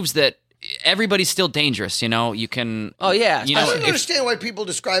it proves that everybody's still dangerous. You can. Oh yeah. I don't understand why people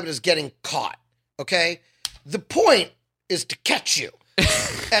describe it as getting caught. Okay, the point is to catch you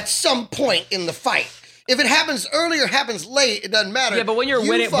at some point in the fight. If it happens early or happens late, it doesn't matter. Yeah, but when you're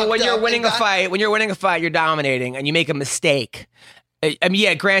winning a fight, you're dominating, and you make a mistake. I mean,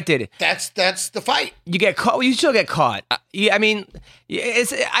 yeah, granted, that's the fight. You get caught. You still get caught. I mean,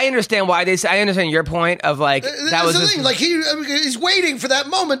 I understand why they say. I understand your point of like that was the thing. Like he's waiting for that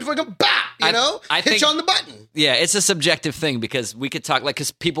moment to fucking hit you on the button. Yeah, it's a subjective thing because we could talk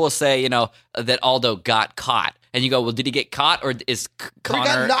because people will say that Aldo got caught. And you go, well, did he get caught or is Conor? He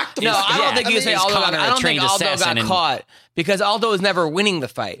got knocked the fuck I don't think you say Aldo got caught because Aldo was never winning the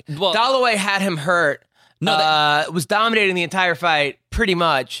fight. Well, Holloway had him hurt. Was dominating the entire fight pretty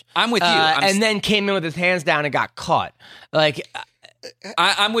much. I'm with you. And then came in with his hands down and got caught. Like,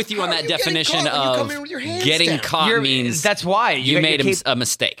 I'm with you on that definition of getting caught means that's why you made a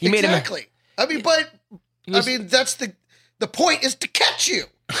mistake. Exactly. That's the point is to catch you.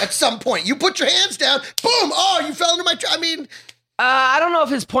 At some point, you put your hands down, boom! Oh, you fell into my trap. I mean, I don't know if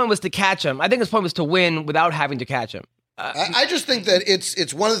his point was to catch him. I think his point was to win without having to catch him. I just think that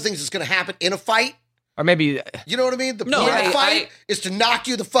it's one of the things that's going to happen in a fight, or maybe you know what I mean. The point of the fight is to knock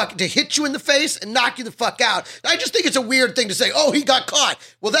you to hit you in the face and knock you the fuck out. I just think it's a weird thing to say. Oh, he got caught.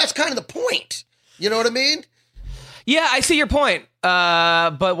 Well, that's kind of the point. You know what I mean? Yeah, I see your point. But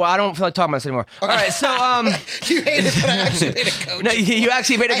I don't feel like talking about this anymore. Okay. All right, so you hate it, but I actually made a coach. No, you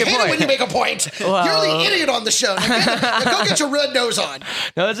actually made a good point. I hate it when you make a point. Well, you're the idiot on the show. Now go get your red nose on.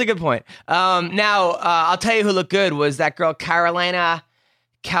 No, that's a good point. Now I'll tell you who looked good was that girl Karolina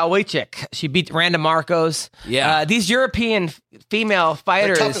Kowalczyk. She beat Randa Marcos. Yeah. These European female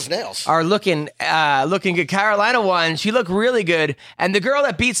fighters tough as nails. Are looking good. Carolina won. She looked really good. And the girl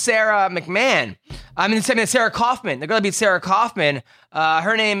that beat Sarah Kaufman. The girl that beat Sarah Kaufman,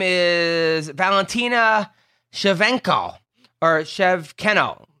 her name is Valentina Shevchenko.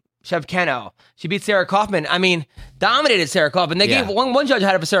 She beat Sarah Kaufman. I mean, dominated Sarah Kaufman. They gave one judge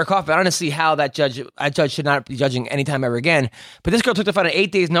had it for Sarah Kaufman. I don't see how that judge should not be judging anytime ever again. But this girl took the fight on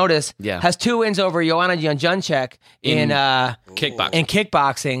 8 days' notice. Yeah. Has 2 wins over Joanna Jędrzejczyk in kickboxing. In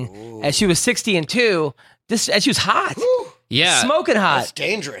kickboxing, and she was 60-2. And she was hot. Ooh. Yeah, smoking hot. That's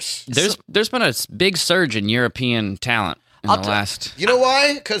dangerous. There's been a big surge in European talent. You know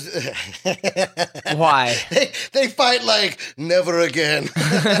why? Because why they fight like never again,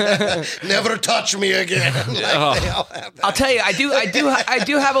 never touch me again. I'll tell you, I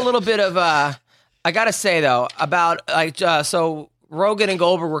do have a little bit of I gotta say though about so Rogan and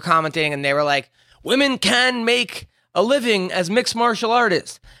Goldberg were commenting and they were like, women can make a living as mixed martial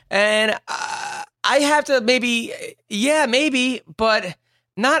artists, and I have to maybe, but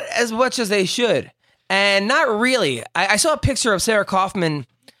not as much as they should. And not really. I saw a picture of Sarah Kaufman,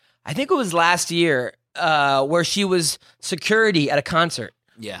 I think it was last year, where she was security at a concert.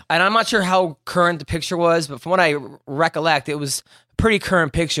 Yeah. And I'm not sure how current the picture was, but from what I recollect, it was a pretty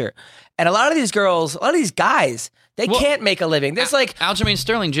current picture. And a lot of these guys, they can't make a living. There's Aljamain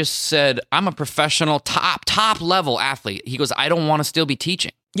Sterling just said, I'm a professional top level athlete. He goes, I don't want to still be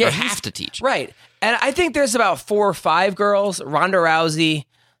teaching. Yeah, or have to teach. Right. And I think there's about 4 or 5 girls, Ronda Rousey,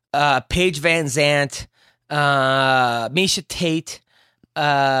 Paige Van Zandt, Miesha Tate.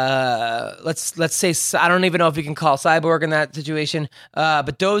 Let's say I don't even know if we can call Cyborg in that situation.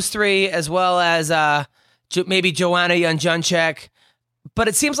 But those 3, as well as maybe Joanna Jędrzejczyk. But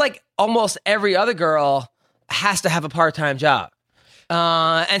it seems like almost every other girl has to have a part-time job,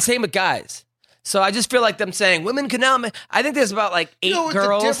 and same with guys. So I just feel like them saying women can now. I think there's about 8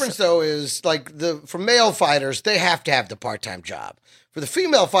 girls. The difference though is for male fighters, they have to have the part-time job. For the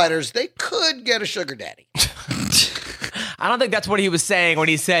female fighters, they could get a sugar daddy. I don't think that's what he was saying when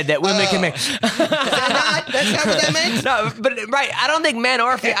he said that women can make. That's not what that means? No, but right. I don't think men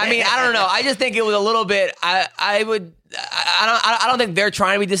or I mean, I don't know. I just think it was a little bit. I don't think they're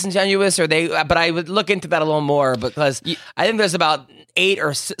trying to be disingenuous but I would look into that a little more because I think there's about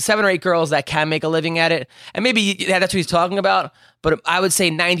 7 or 8 girls that can make a living at it, and maybe that's what he's talking about. But I would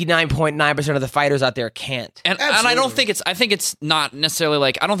say 99.9% of the fighters out there can't. And I don't think I think it's not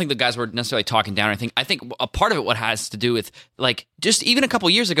necessarily I don't think the guys were necessarily talking down or anything. I think a part of it what has to do with just even a couple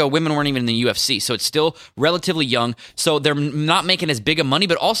years ago, women weren't even in the UFC, so it's still relatively young. So they're not making as big of money,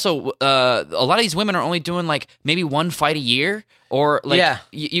 but also a lot of these women are only doing maybe 1 fight a year. Or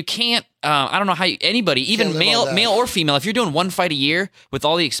you can't. I don't know how anybody, even male or female, if you're doing 1 fight a year with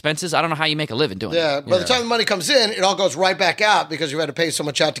all the expenses, I don't know how you make a living doing it. Yeah, by the time the money comes in, it all goes right back out because you had to pay so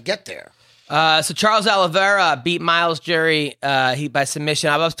much out to get there. So Charles Oliveira beat Miles Jury by submission.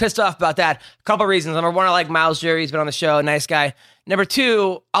 I was pissed off about that. A couple reasons. Number one, I like Miles Jury. He's been on the show. Nice guy. Number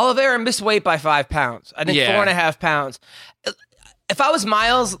two, Oliveira missed weight by 5 pounds. I think 4.5 pounds. If I was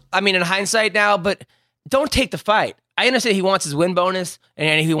Miles, I mean, in hindsight now, but don't take the fight. I understand he wants his win bonus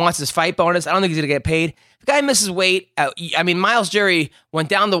and he wants his fight bonus. I don't think he's going to get paid. The guy misses weight. I mean, Miles Jury went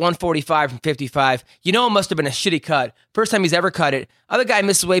down to 145 from 55. You know, it must have been a shitty cut. First time he's ever cut it. Other guy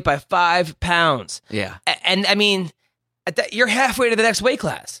misses weight by 5 pounds. Yeah. And I mean, you're halfway to the next weight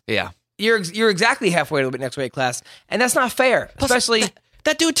class. Yeah. You're exactly halfway to the next weight class. And that's not fair, especially...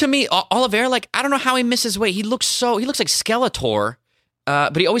 That dude, to me, Oliveira, like, I don't know how he misses weight. He looks like Skeletor,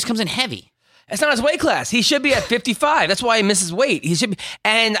 but he always comes in heavy. It's not his weight class. He should be at 55. That's why he misses weight. He should be,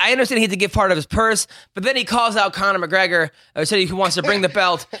 and I understand he had to give part of his purse, but then he calls out Conor McGregor, said he wants to bring the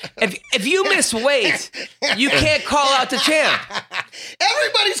belt. If you miss weight, you can't call out the champ.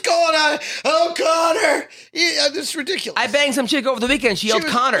 Everybody's calling out, oh, Conor. Yeah, this is ridiculous. I banged some chick over the weekend. She yelled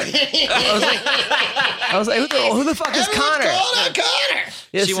Conor. I was like, who the fuck is Conor? Calling out Conor.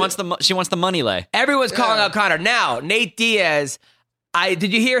 Yes, she wants the money lay. Everyone's calling out Conor. Now, Nate Diaz.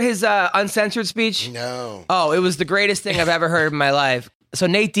 Did you hear his uncensored speech? No. Oh, it was the greatest thing I've ever heard in my life. So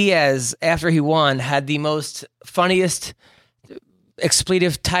Nate Diaz, after he won, had the most funniest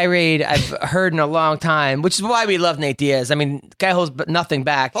expletive tirade I've heard in a long time, which is why we love Nate Diaz. I mean, guy holds nothing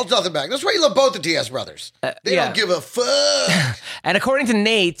back. Holds nothing back. That's why you love both the Diaz brothers. They don't give a fuck. And according to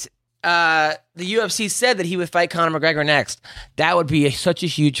Nate, the UFC said that he would fight Conor McGregor next. That would be such a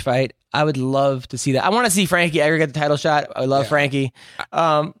huge fight. I would love to see that. I want to see Frankie Edgar get the title shot. I love Frankie.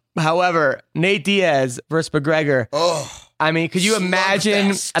 However, Nate Diaz versus McGregor. Oh, I mean, could you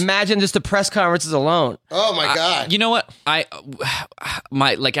imagine just the press conferences alone? Oh my God. You know what?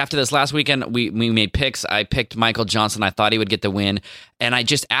 After this last weekend, we made picks. I picked Michael Johnson. I thought he would get the win. And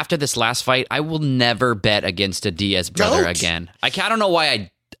after this last fight, I will never bet against a Diaz brother again. I don't know why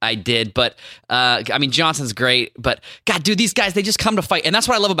I did, but I mean, Johnson's great, but God, dude, these guys, they just come to fight. And that's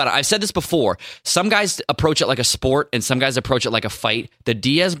what I love about it. I've said this before. Some guys approach it like a sport and some guys approach it like a fight. The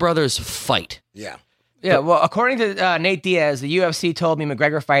Diaz brothers fight. Yeah. Yeah, well, according to Nate Diaz, the UFC told me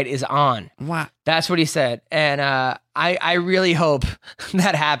McGregor fight is on. Wow. That's what he said. And I really hope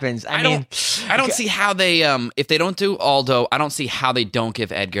that happens. I mean, I don't see how they, if they don't do Aldo, I don't see how they don't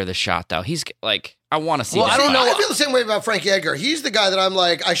give Edgar the shot, though. He's like... I want to see that. I don't know. I feel the same way about Frankie Edgar. He's the guy that I'm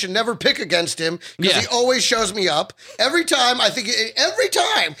like, I should never pick against him because he always shows me up. Every time, and he did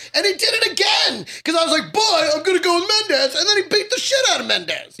it again because I was like, boy, I'm going to go with Mendez, and then he beat the shit out of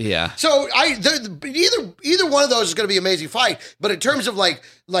Mendez. Yeah. So either one of those is going to be an amazing fight, but in terms of like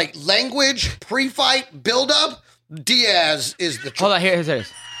language, pre-fight, build-up, Diaz is the truth. Hold on, here's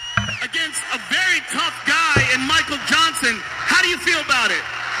it. Against a very tough guy in Michael Johnson. How do you feel about it?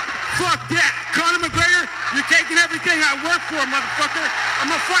 Fuck that. Conor McGregor, you're taking everything I work for, motherfucker.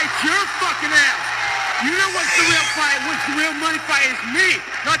 I'm gonna fight your fucking ass. You know what's the real fight? What's the real money fight is me,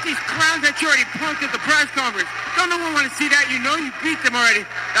 not these clowns that you already punked at the press conference. Don't no one want to see that. You know you beat them already.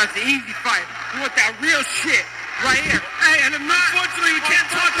 That's the easy fight. You want that real shit right here. Hey, and unfortunately, you can't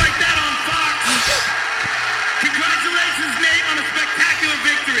talk like that on Fox. Congratulations, Nate, on a spectacular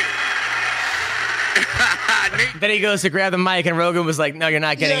victory. Then he goes to grab the mic, and Rogan was like, "No, you're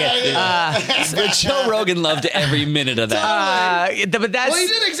not getting it." But Joe Rogan loved every minute of that. But that's well, he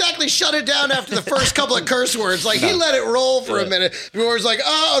didn't exactly shut it down after the first couple of curse words. Like he let it roll for a minute. Before he's like,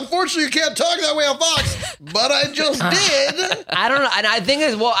 unfortunately, you can't talk that way on Fox. But I just did. I don't know, and I think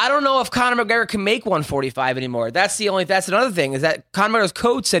I don't know if Conor McGregor can make 145 anymore. That's another thing is that Conor McGregor's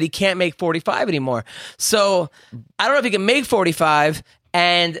coach said he can't make 45 anymore. So I don't know if he can make 45.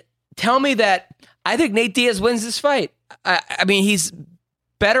 And tell me that. I think Nate Diaz wins this fight. I mean, he's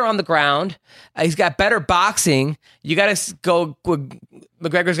better on the ground. He's got better boxing. You got to go.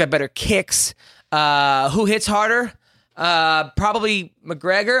 McGregor's got better kicks. Who hits harder? Probably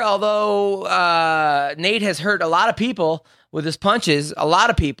McGregor, although Nate has hurt a lot of people with his punches, a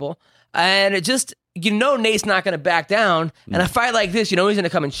lot of people. And it just, Nate's not going to back down. And a fight like this, he's going to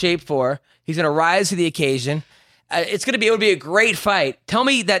come in shape for. He's going to rise to the occasion. It would be a great fight. Tell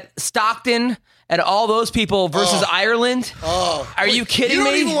me that Stockton and all those people versus Ireland. Are you kidding me? You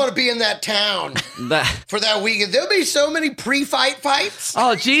don't even want to be in that town for that weekend. There'll be so many pre-fight fights.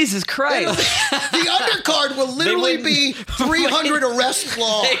 Oh, Jesus Christ. The undercard will literally be 300 arrests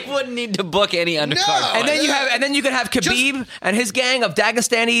long. They wouldn't need to book any undercard. No, and then you could have Khabib and his gang of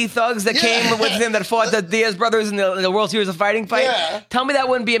Dagestani thugs that came with him that fought the Diaz brothers in the World Series of Fighting fight. Yeah. Tell me that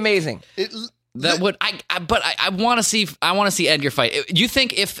wouldn't be amazing. That would I want to see Edgar fight. Do you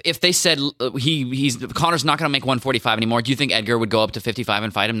think if they said Conor's not going to make 145 anymore, do you think Edgar would go up to 55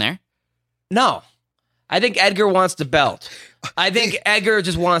 and fight him there? No. I think Edgar wants the belt. I think Edgar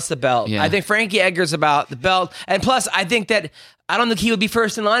just wants the belt. Yeah. I think Frankie Edgar's about the belt. And plus, I think that I don't think he would be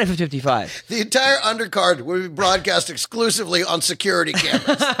first in line at 55. The entire undercard would be broadcast exclusively on security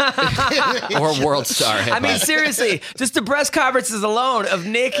cameras. Or World Star. I mean, seriously, just the press conferences alone of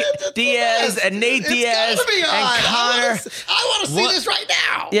Nick Diaz and Nate Diaz and Conor. I want to see this right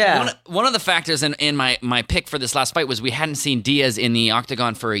now. Yeah. One of the factors in my pick for this last fight was we hadn't seen Diaz in the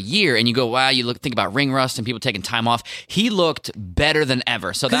octagon for a year, and you go, wow, think about ring rust and people taking time off. He looked better than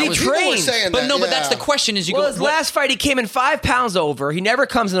ever. So that he was trained. But that's the question. Is his last fight, he came in 5 pounds over. He never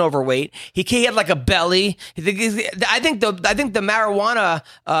comes in overweight. He had like a belly. I think the marijuana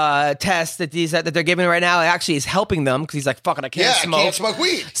test that they're giving right now actually is helping them because he's like, fucking, I can't smoke. I can't smoke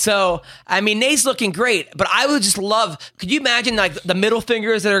weed. So, I mean, Nate's looking great, but I would just love, could you imagine like the middle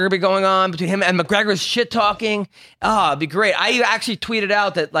fingers that are going to be going on between him and McGregor's shit talking? Oh, it'd be great. I actually tweeted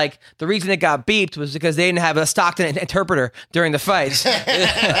out that like the reason it got beeped was because they didn't have a Stockton interpreter during the fight.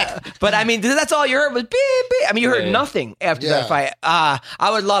 But I mean, that's all you heard was beep, beep. I mean, you heard nothing after that fight. I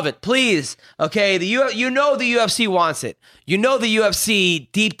would love it. Please. Okay. The UFC wants it. You know, the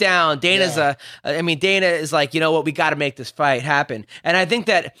UFC deep down, Dana is like, you know what? We got to make this fight happen. And I think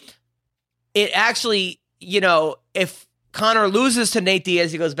that it actually, you know, if Conor loses to Nate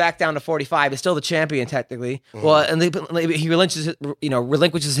Diaz, he goes back down to 45. He's still the champion technically. Mm-hmm. Well, and he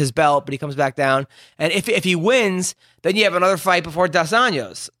relinquishes his belt, but he comes back down. And if he wins, then you have another fight before Dos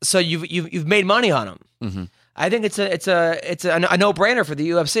Anjos. So you've made money on him. Mm-hmm. I think it's a no-brainer for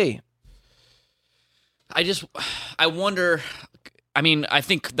the UFC. I wonder. I mean, I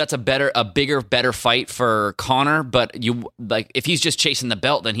think that's a bigger, better fight for Conor. But if he's just chasing the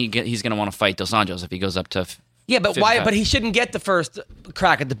belt, then he's going to want to fight Dos Anjos if he goes up to. Yeah, but 55. Why? But he shouldn't get the first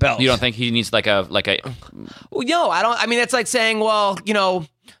crack at the belt. You don't think he needs like a? Well, no, I don't. I mean, it's like saying, well, you know.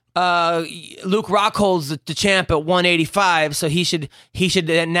 Luke Rockhold's the champ at 185, so he should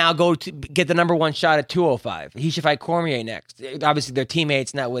now go to get the number 1 shot at 205. He should fight Cormier next. Obviously, they're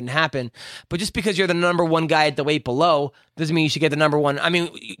teammates, and that wouldn't happen. But just because you're the number 1 guy at the weight below doesn't mean you should get the number 1. I mean,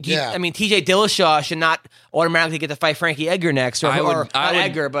 TJ Dillashaw should not automatically get to fight Frankie Edgar next, or Conor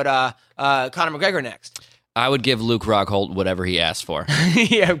McGregor next. I would give Luke Rockhold whatever he asked for.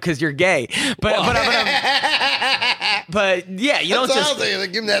 Yeah, because you're gay. But yeah, you don't just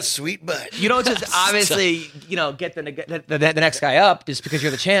give him that sweet butt. You don't just obviously get the next guy up just because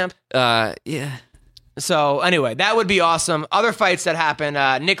you're the champ. Yeah. So anyway, that would be awesome. Other fights that happen: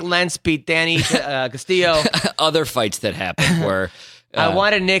 Nick Lentz beat Danny Castillo. Other fights that happened were. I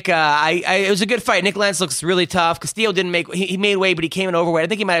wanted Nick. It was a good fight. Nick Lentz looks really tough. Castillo didn't make. He made weight, but he came in overweight. I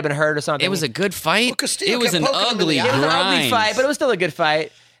think he might have been hurt or something. It was a good fight. Well, it was an ugly grind. It was an ugly fight, but it was still a good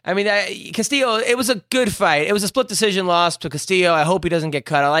fight. I mean, Castillo. It was a good fight. It was a split decision loss to Castillo. I hope he doesn't get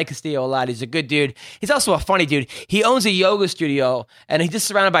cut. I like Castillo a lot. He's a good dude. He's also a funny dude. He owns a yoga studio, and he's just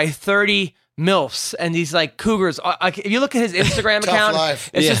surrounded by 30 MILFs and these like cougars. If you look at his Instagram account,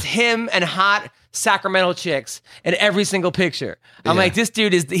 it's just him and hot Sacramento chicks in every single picture. I'm like, this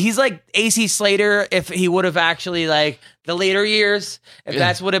dude he's like AC Slater if he would have actually like the later years, if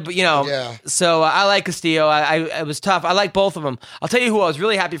that's what it, So I like Castillo. I was tough. I like both of them. I'll tell you who I was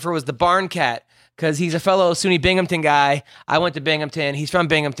really happy for was the Barn Cat, because he's a fellow SUNY Binghamton guy. I went to Binghamton. He's from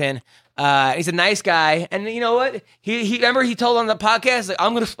Binghamton. He's a nice guy, and you know what? He remember he told on the podcast, like,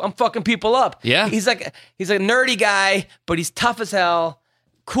 I'm fucking people up. Yeah, he's a nerdy guy, but he's tough as hell,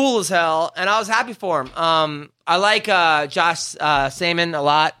 cool as hell, and I was happy for him. I like Josh Saman a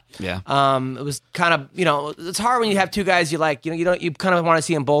lot. Yeah. It was kind of, it's hard when you have two guys you like. You kind of want to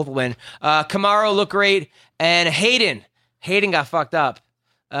see them both win. Kamaru looked great, and Hayden got fucked up.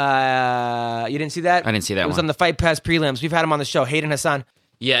 You didn't see that? I didn't see that. It was on the Fight Pass prelims. We've had him on the show. Hayden Hassan.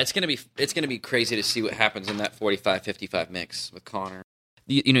 Yeah, it's gonna be crazy to see what happens in that 45-55 mix with Conor.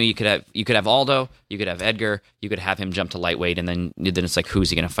 You could have Aldo, you could have Edgar, you could have him jump to lightweight, and then it's like,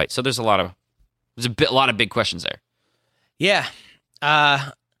 who's he gonna fight? So there's a lot of big questions there. Yeah,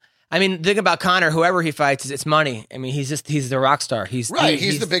 I mean, the thing about Conor, whoever he fights, it's money. I mean, he's the rock star. He's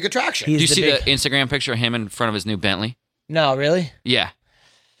the big attraction. Do you see the Instagram picture of him in front of his new Bentley? No, really? Yeah.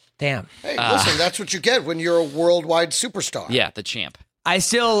 Damn. Hey, listen, that's what you get when you're a worldwide superstar. Yeah, the champ. I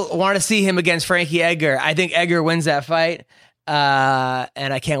still want to see him against Frankie Edgar. I think Edgar wins that fight,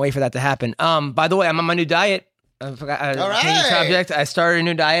 and I can't wait for that to happen. By the way, I'm on my new diet. I forgot. All right. Subject. I started a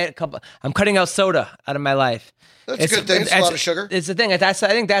new diet. I'm cutting out soda out of my life. That's a good thing. It's a lot of sugar. It's the thing. I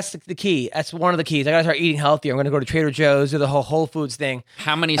think that's the key. That's one of the keys. I got to start eating healthier. I'm going to go to Trader Joe's, do the whole Whole Foods thing.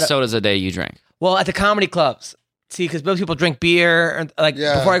 How many sodas a day you drink? Well, at the comedy clubs. See, because most people drink beer.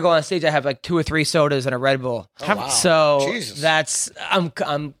 Before I go on stage, I have like 2 or 3 sodas and a Red Bull. Oh, wow. So Jesus. that's I'm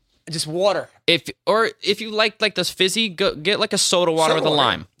Just water. If you like this fizzy, go get like a soda water with a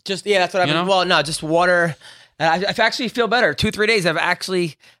lime. Just that's what I've. Well, no, just water. I actually feel better. 2-3 days, I've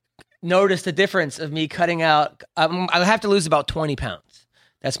actually noticed the difference of me cutting out. I have to lose about 20 pounds.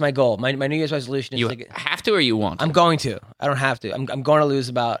 That's my goal. My New Year's resolution is you have to, or you want to? I'm going to. I don't have to. I'm going to lose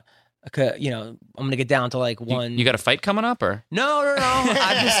about. I'm going to get down to like one. You got a fight coming up, or no?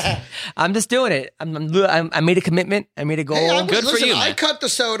 I'm just doing it. I made a commitment. I made a goal. Hey, Good for you, man. I cut the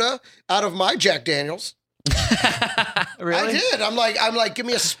soda out of my Jack Daniels. Really? I did. I'm like, give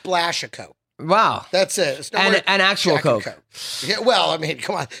me a splash of Coke. Wow. That's it. It's and actual Coke. Yeah, well, I mean,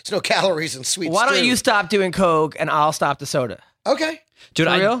 come on. There's no calories in sweet Why stew. don't you stop doing Coke and I'll stop the soda? Okay. dude,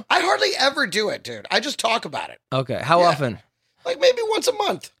 For real? I hardly ever do it, dude. I just talk about it. Okay. How often? Like maybe once a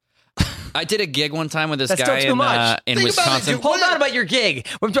month. I did a gig one time with this That's guy still too much. in Think about it, Wisconsin. dude. Hold on about your gig.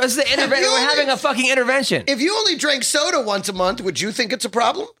 We're having a fucking intervention. If you only drank soda once a month, would you think it's a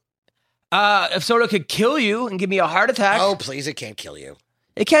problem? If soda could kill you and give me a heart attack, Oh, please, it can't kill you.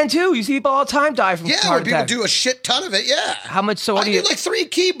 it can too. You see people all the time die from Yeah, heart when people attacks. do a shit ton of it, yeah. How much soda I do you? did like 3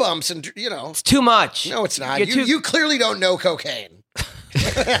 key bumps and, It's too much. No, it's not. You're You clearly don't know cocaine.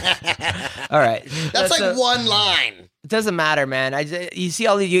 All right. That's like one line. It doesn't matter, man. You see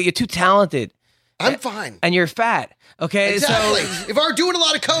all you're too talented I'm fine. and you're fat. Okay, Exactly. so If I were doing a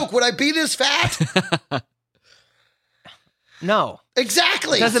lot of coke, would I be this fat? no.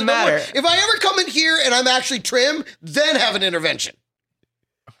 Exactly. Doesn't So matter. If I ever come in here and I'm actually trim, then have an intervention.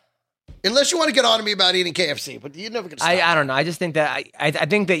 Unless you want to get on to me about eating KFC, but you're never going to stop. I don't know. I just think that I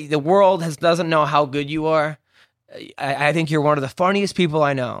think that the world doesn't know how good you are. I think you're one of the funniest people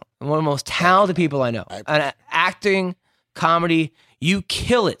I know, and one of the most talented people I know. And acting, comedy, you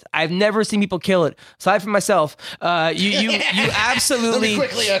kill it. I've never seen people kill it. Aside from myself, you absolutely Let me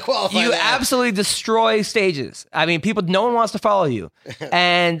quickly qualify you that. absolutely destroy stages. I mean, no one wants to follow you,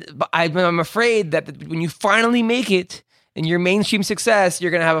 and I'm afraid that when you finally make it in your mainstream success,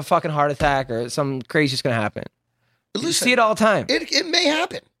 you're gonna have a fucking heart attack or some crazy is gonna happen. You Listen, see it all the time. It may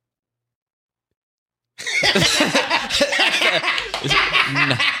happen.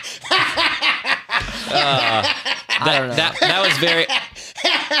 That was very.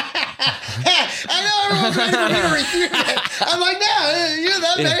 I know everyone's ready for me to refute it. I'm like, no,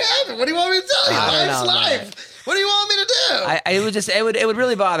 that may happen. What do you want me to tell you? I don't Life's know, life. What do you want me to do? It would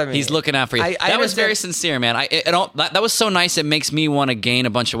really bother me. He's looking out for you. I that was very understand- sincere, man. That was so nice. It makes me want to gain a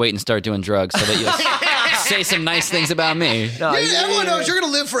bunch of weight and start doing drugs so that you'll say some nice things about me. No, Everyone knows you're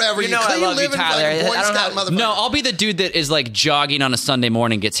going to live forever. You know I clean love you, living Tyler. like a Boy I don't Scout know- motherfucker. No, I'll be the dude that is like jogging on a Sunday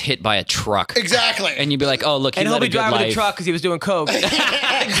morning, gets hit by a truck. Exactly. And you'd be like, oh, look, he and he'll led a be good driving life. the truck because he was doing coke. and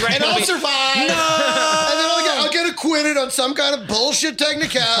I'll survive. No. And then I'll get acquitted on some kind of bullshit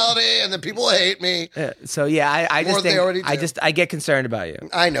technicality, and then people hate me. So yeah, I More just than they already think do. I get concerned about you.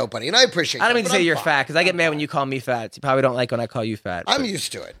 I know, buddy, and I appreciate. I don't that, mean to but say I'm you're fine. fat because I get mad when you call me fat. You probably don't like when I call you fat. I'm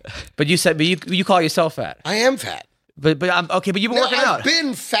used to it. But you call yourself fat. I am fat. But I'm okay. But you've been Now, working I've out,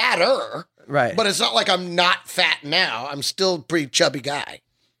 been fatter, right? but it's not like I'm not fat now. I'm still a pretty chubby guy.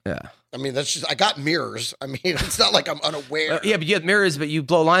 yeah. I mean, that's just, I got mirrors. I mean, it's not like I'm unaware. Yeah, but you have mirrors, but you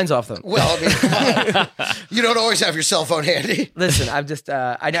blow lines off them. Well, I mean, come on. You don't always have your cell phone handy. Listen, I'm just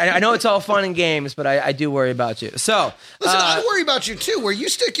I know it's all fun and games, but I do worry about you. So Listen, I worry about you too. Where you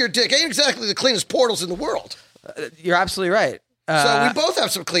stick your dick ain't exactly the cleanest portals in the world. you're absolutely right. So we both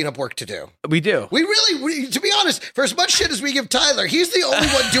have some cleanup work to do. We do. We to be honest, for as much shit as we give Tyler, he's the only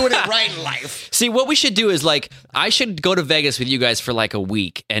one doing it right in life. See, what we should do is like I should go to Vegas with you guys for like a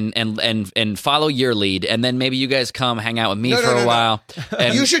week and follow your lead, and then maybe you guys come hang out with me for a while.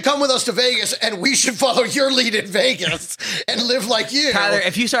 And You should come with us to Vegas, and we should follow your lead in Vegas and live like you. Tyler,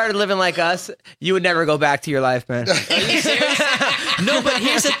 if you started living like us, you would never go back to your life, man. Are you serious? No, but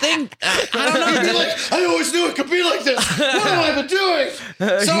here's the thing. I don't know. You'd be like, I always knew it could be like this. What have I been doing?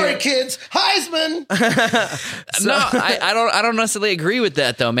 Sorry, kids. Heisman. No, I don't necessarily agree with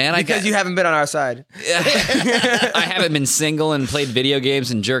that though, man. Because you haven't been on our side. I haven't been single and played video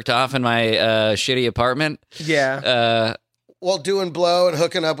games and jerked off in my shitty apartment. Yeah. While doing blow and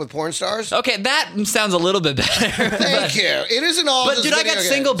hooking up with porn stars. Okay, that sounds a little bit better. Thank you. It isn't all. But just dude, I video got games.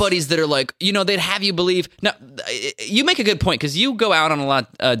 single buddies that are like, they'd have you believe. Now, you make a good point because you go out on a lot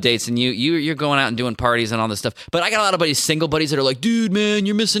of dates and you're going out and doing parties and all this stuff. But I got a lot of buddies, single buddies that are like, dude, man,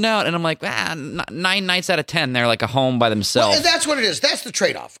 you're missing out. And I'm like, 9 nights out of 10, they're like a home by themselves. Well, and that's what it is. That's the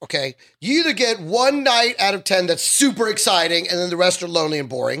trade-off, okay? You either get 1 night out of 10 that's super exciting and then the rest are lonely and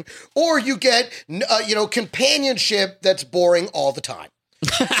boring, or you get, companionship that's boring all the time.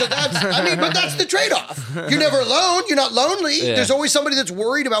 So but that's the trade-off. You're never alone. You're not lonely. Yeah. There's always somebody that's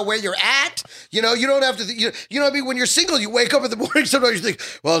worried about where you're at. You don't have to, you know what I mean? When you're single, you wake up in the morning, sometimes you think,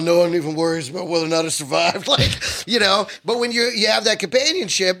 well, no one even worries about whether or not I survived. But when you have that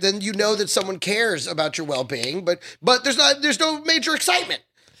companionship, then you know that someone cares about your well-being, but there's no major excitement.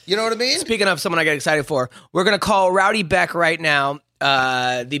 You know what I mean? Speaking of someone I get excited for, we're going to call Rowdy Beck right now.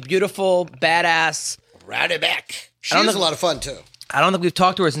 The beautiful, badass Rowdy Beck. She's a lot of fun, too. I don't think we've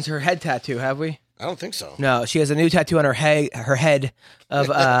talked to her since her head tattoo, have we? I don't think so. No, she has a new tattoo on her head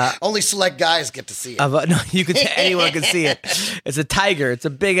of only select guys get to see it. No, anyone can see it. It's a tiger. It's a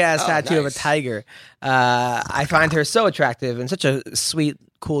big ass tattoo of a tiger. I find her so attractive and such a sweet,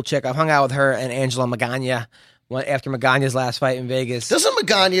 cool chick. I've hung out with her and Angela Magana after Magana's last fight in Vegas. Doesn't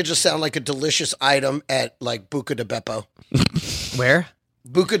Magana just sound like a delicious item at like Buca di Beppo? Where?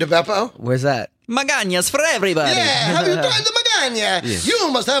 Buca di Beppo? Where's that? Magañas for everybody. Yeah, have you tried the Magana? Yes. You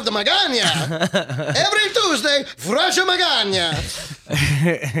must have the Magana. Every Tuesday, fresh Magana.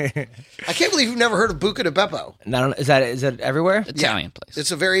 I can't believe you've never heard of Buca di Beppo. No, is that everywhere? Italian place.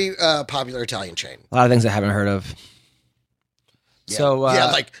 It's a very popular Italian chain. A lot of things I haven't heard of. Yeah. So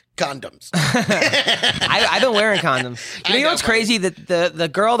like condoms. I've been wearing condoms. You know what's crazy? That the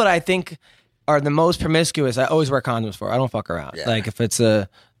girl that I think are the most promiscuous, I always wear condoms for. I don't fuck around. Yeah. Like if it's a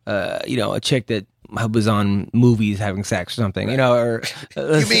chick that was on movies having sex or something, or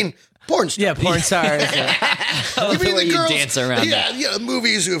you mean porn stars? Yeah, porn stars. You mean the girls dance around that. Yeah,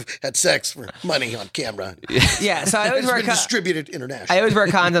 movies who've had sex for money on camera. Yeah, so I always wear distributed internationally. I always wear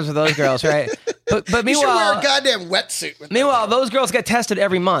condoms with those girls, right? But you meanwhile, should wear a goddamn wetsuit. Meanwhile, those girls get tested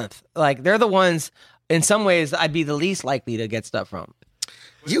every month. Like they're the ones. In some ways, I'd be the least likely to get stuff from.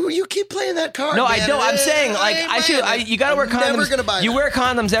 You keep playing that card. No, man. I don't. I'm saying like you got to wear condoms. Never gonna buy you that. wear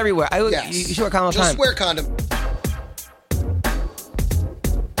condoms everywhere. Yes. You should wear condoms all the time. Just wear condom.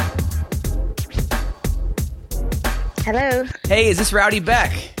 Hello. Hey, is this Rowdy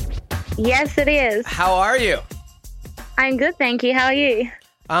Beck? Yes, it is. How are you? I'm good, thank you. How are you?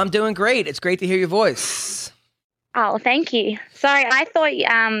 I'm doing great. It's great to hear your voice. Oh, thank you. Sorry, I thought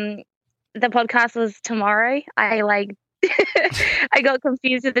the podcast was tomorrow. I got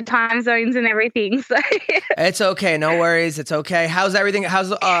confused with the time zones and everything. So It's okay. No worries. It's okay. How's everything?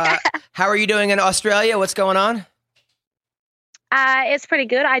 How are you doing in Australia? What's going on? it's pretty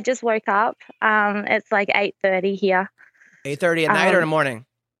good. I just woke up. It's like 8:30 here. 8:30 at night or in the morning?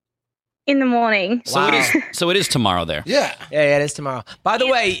 In the morning. So it is tomorrow there. Yeah. Yeah, it is tomorrow. By the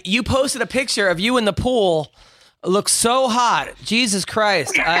way, you posted a picture of you in the pool. Looks so hot. Jesus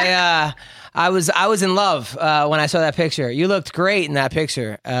Christ. I was in love when I saw that picture. You looked great in that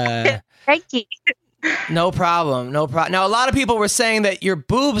picture. Thank you. No problem. Now, a lot of people were saying that your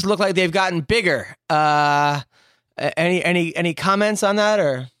boobs look like they've gotten bigger. Any comments on that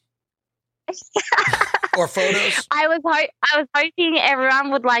or? Or photos? I was hoping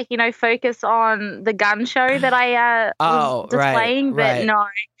everyone would focus on the gun show that I was displaying, but no.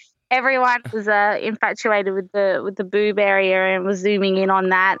 Everyone was infatuated with the boob area and was zooming in on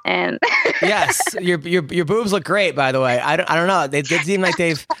that. And yes, your boobs look great. By the way, I don't know. They seem like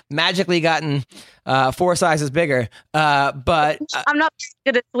they've magically gotten 4 sizes bigger. But I'm not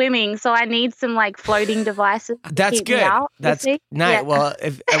good at swimming, so I need some floating devices. That's good. That's nice. Yeah. Well,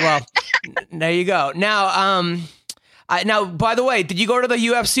 there you go. Now, now, by the way, did you go to the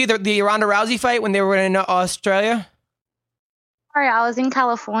UFC, the Ronda Rousey fight when they were in Australia? Sorry, I was in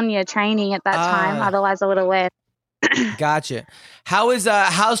California training at that time. Otherwise, I would have went. Gotcha.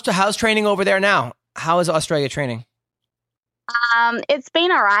 How's training over there now? How is Australia training? It's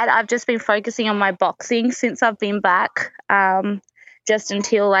been all right. I've just been focusing on my boxing since I've been back, just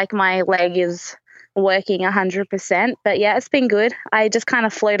until my leg is working 100%. But yeah, it's been good. I just kind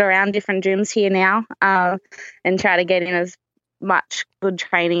of float around different gyms here now and try to get in as much good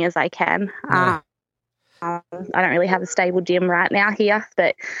training as I can. Yeah. I don't really have a stable gym right now here,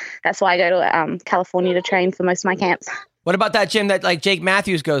 but that's why I go to California to train for most of my camps. What about that gym that Jake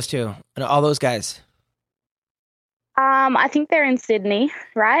Matthews goes to and all those guys? I think they're in Sydney,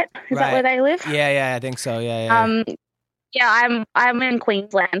 right? Is that where they live? Yeah, I think so. Yeah. Yeah, I'm in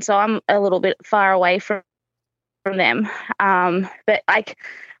Queensland, so I'm a little bit far away from them. But I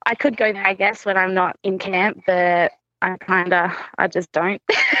could go there, I guess, when I'm not in camp, but I just don't.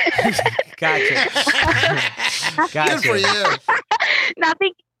 Gotcha. Good for you.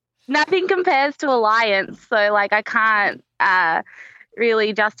 Nothing compares to Alliance. So I can't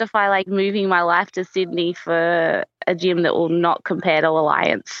really justify moving my life to Sydney for a gym that will not compare to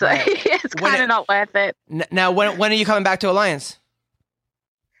Alliance. So it's kind of not worth it. Now, when are you coming back to Alliance?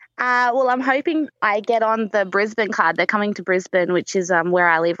 Well, I'm hoping I get on the Brisbane card. They're coming to Brisbane, which is where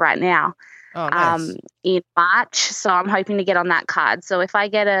I live right now. Oh, nice. In March. So I'm hoping to get on that card. So if I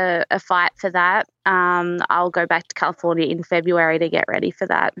get a fight for that, I'll go back to California in February to get ready for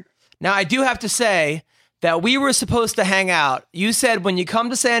that. Now, I do have to say that we were supposed to hang out. You said when you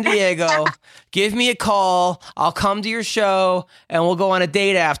come to San Diego, give me a call. I'll come to your show and we'll go on a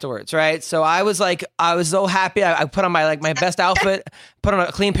date afterwards, right? So I was so happy. I put on my best outfit, put on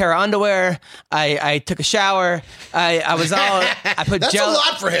a clean pair of underwear. I took a shower. I put That's gel. a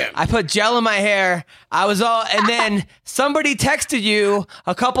lot for him. I put gel in my hair. And then somebody texted you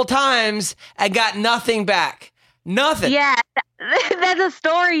a couple times and got nothing back. Nothing. Yeah, there's a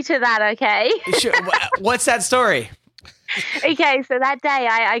story to that, okay? Sure. What's that story? Okay, so that day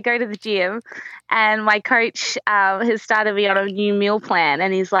I go to the gym and my coach has started me on a new meal plan,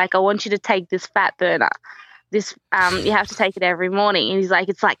 and he's like, I want you to take this fat burner. This you have to take it every morning. And he's like,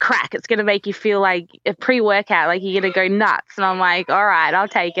 it's like crack. It's going to make you feel like a pre-workout, like you're going to go nuts. And I'm like, all right, I'll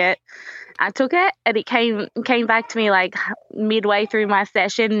take it. I took it, and it came back to me like midway through my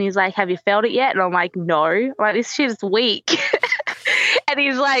session, and he's like, have you felt it yet? And I'm like, no. I'm like, this shit is weak. And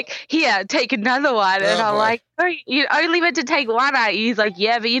he's like, here, take another one. And I'm like, oh, you only meant to take one, aren't you? He's like,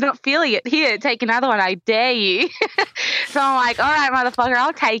 yeah, but you're not feeling it. Here, take another one. I dare you. So I'm like, all right, motherfucker,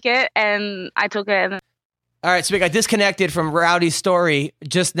 I'll take it. And I took it. All right, so we got disconnected from Rowdy's story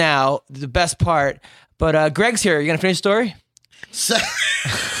just now, the best part. But Greg's here. You going to finish the story?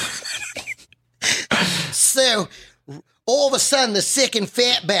 So, all of a sudden, the second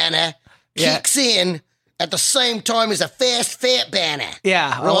fat banner kicks in at the same time as a fast fat banner.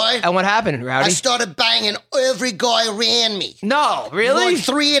 Yeah. Right? And what happened, Rowdy? I started banging every guy around me. No, really? Like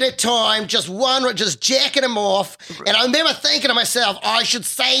 3 at a time, just jacking them off. And I remember thinking to myself, I should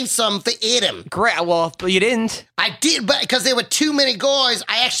save some for Adam. Great. Well, you didn't. I did, but because there were too many guys,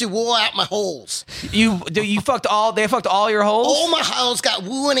 I actually wore out my holes. They fucked all your holes? All my holes got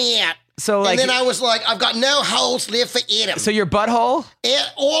worn out. So, and then I was like, I've got no holes left for Adam. So your butthole?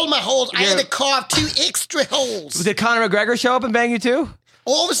 All my holes. I had to carve 2 extra holes. Did Conor McGregor show up and bang you too?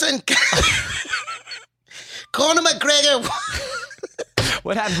 All of a sudden, Conor McGregor.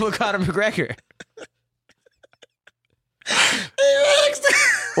 What happened with Conor McGregor?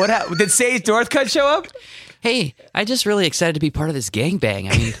 What happened? Did Sage Northcutt show up? Hey, I'm just really excited to be part of this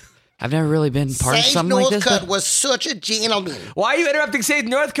gangbang. I mean, I've never really been part of something like this. Sage Northcutt was such a gentleman. Why are you interrupting Sage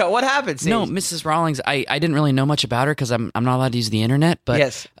Northcutt? What happened, Sage? No, Mrs. Rawlings, I didn't really know much about her because I'm not allowed to use the internet. But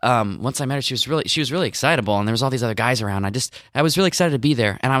yes. Once I met her, she was really excitable, and there was all these other guys around. I was really excited to be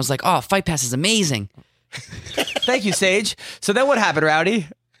there, and I was like, oh, Fight Pass is amazing. Thank you, Sage. So then what happened, Rowdy?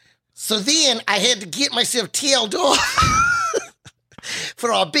 So then I had to get myself tailed off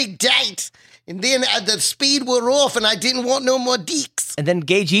for our big date. And then the speed wore off, and I didn't want no more deeks. And then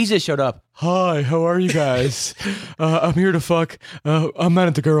Gay Jesus showed up. Hi, how are you guys? I'm here to fuck. I'm not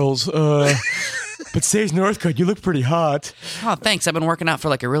into girls. But Sage Northcutt, you look pretty hot. Oh, thanks. I've been working out for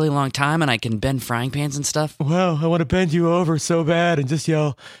like a really long time, and I can bend frying pans and stuff. Well, I want to bend you over so bad and just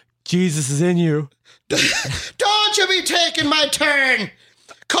yell, Jesus is in you. Don't you be taking my turn.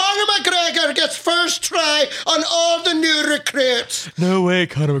 Conor McGregor gets first try on all the new recruits. No way,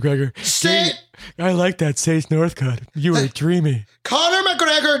 Conor McGregor. I like that, Sage Northcutt. You were dreamy. Conor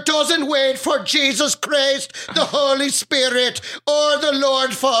McGregor doesn't wait for Jesus Christ, the Holy Spirit, or the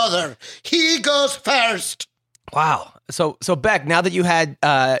Lord Father. He goes first. Wow. So Beck, now that you had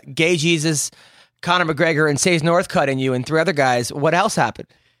Gay Jesus, Conor McGregor, and Sage Northcutt in you and 3 other guys, what else happened?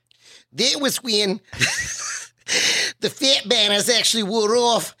 That was when the fat banners actually wore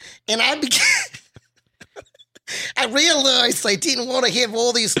off, and I realized I didn't want to have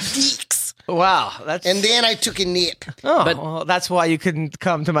all these dicks. Wow, and then I took a nip. Oh, well, that's why you couldn't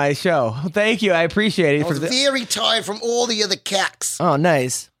come to my show. Thank you, I appreciate it. I was very tired from all the other cacks. Oh,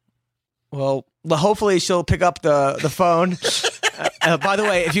 nice. Well, hopefully she'll pick up the phone. By the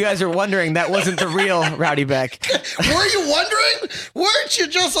way, if you guys are wondering, that wasn't the real Rowdy Beck. Were you wondering? Weren't you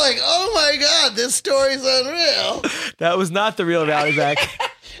just like, oh my God, this story's unreal? That was not the real Rowdy Beck.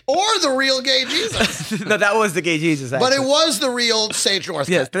 Or the real Gay Jesus. No, that was the Gay Jesus, actually. But it was the real Sage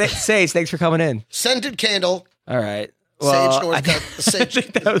Northcutt. Yes, Sage, thanks for coming in. Scented candle. All right. Well, Sage Northcutt. I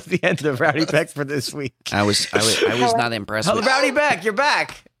think that was the end of Rowdy Beck for this week. I was not impressed. Hello, Rowdy Beck, you're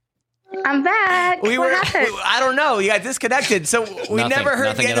back. I'm back. What happened? I don't know. You got disconnected, so we never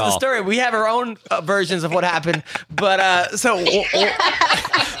heard the end of the story. We have our own versions of what happened, but so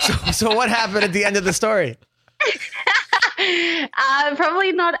what happened at the end of the story?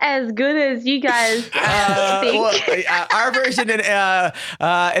 Probably not as good as you guys think. Well, our version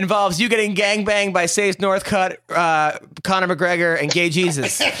involves you getting gangbanged by Sage Northcutt, Conor McGregor, and Gay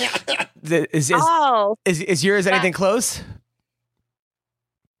Jesus. Is yours anything close?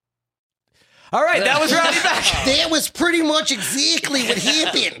 All right, that was Rowdy Beck. That was pretty much exactly what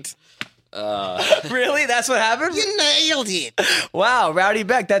happened. Really? That's what happened? You nailed it. Wow, Rowdy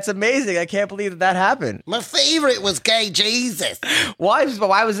Beck, that's amazing. I can't believe that happened. My favorite was Gay Jesus. Why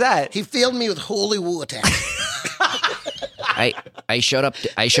was that? He filled me with holy water. I showed up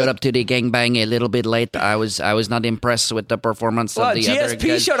to the gangbang a little bit late. I was not impressed with the performance of the other guys.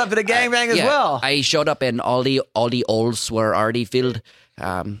 GSP showed up to the gangbang as well. I showed up and all the olds were already filled.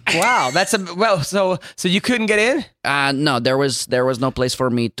 Wow, so you couldn't get in? No, there was no place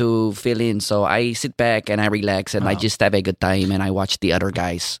for me to fill in, so I sit back and I relax and I just have a good time and I watch the other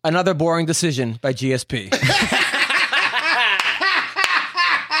guys. Another boring decision by GSP.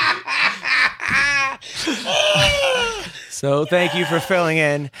 So thank you for filling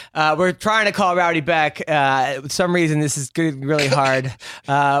in. We're trying to call Rowdy Beck. For some reason, this is getting really hard.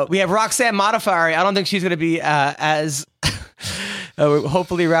 We have Roxanne Modafferi. I don't think she's going to be as...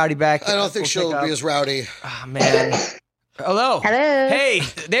 hopefully Rowdy Beck. I don't think she'll be as rowdy. Oh, man. Hello. Hey,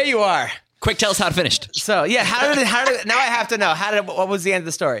 there you are. Quick, tell us how it finished. So, yeah, how did now I have to know. What was the end of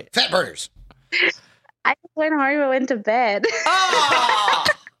the story? Fat burners. I just went home and went to bed. Oh!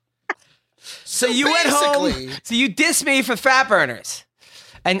 So you went home. So you dissed me for fat burners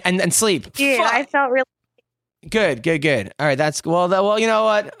and sleep. Yeah, Fuck. I felt really good. All right, that's well. You know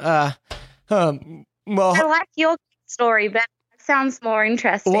what? I like your story, but it sounds more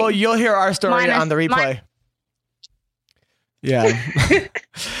interesting. Well, you'll hear our story on the replay. Yeah.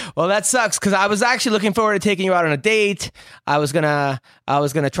 Well, that sucks because I was actually looking forward to taking you out on a date. I was gonna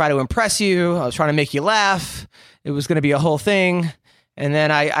try to impress you. I was trying to make you laugh. It was gonna be a whole thing. And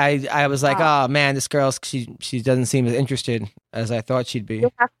then I was like, oh man, this girl, she doesn't seem as interested as I thought she'd be.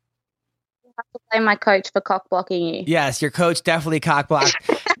 You'll have to blame my coach for cock blocking you. Yes, your coach definitely cock blocked.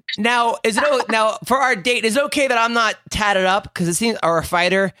 Now, now for our date, is it okay that I'm not tatted up? Because it seems, or a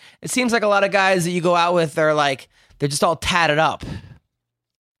fighter, it seems like a lot of guys that you go out with are like, they're just all tatted up.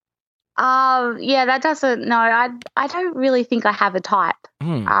 Yeah, that doesn't. No, I don't really think I have a type.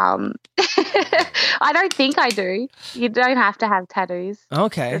 I don't think I do. You don't have to have tattoos.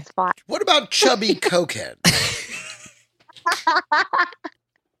 Okay, it's fine. What about chubby cokehead?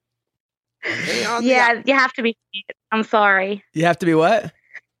 Yeah, you have to be fit. I'm sorry. You have to be what?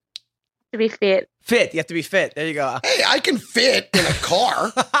 To be fit. Fit. You have to be fit. There you go. Hey, I can fit in a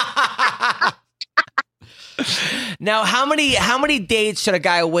car. Now, how many dates should a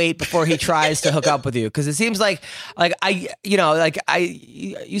guy wait before he tries to hook up with you? Because it seems like you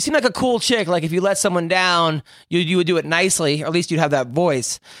seem like a cool chick. Like if you let someone down, you would do it nicely, or at least you'd have that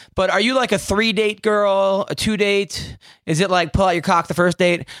voice. But are you like a 3-date girl, a 2-date? Is it like pull out your cock the first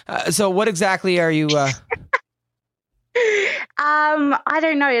date? So what exactly are you? I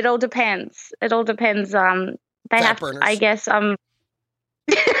don't know. It all depends. They Fat have, burners. I guess.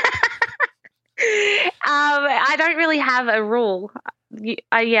 I don't really have a rule.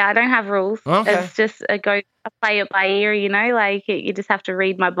 I don't have rules. Okay. It's just I play it by ear, like you just have to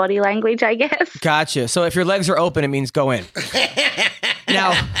read my body language, I guess. Gotcha. So if your legs are open, it means go in.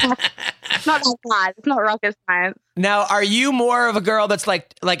 Now, it's not that hard. It's not rocket science. Now, are you more of a girl that's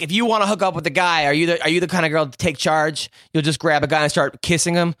like if you want to hook up with a guy, are you the kind of girl to take charge? You'll just grab a guy and start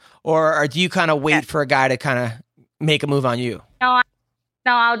kissing him, or do you kind of wait for a guy to kind of make a move on you?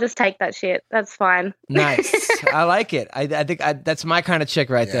 No, I'll just take that shit. That's fine. Nice. I like it. I think that's my kind of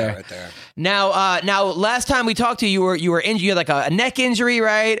chick right there. Right there. Now, last time we talked to you, you were injured. You had like a neck injury,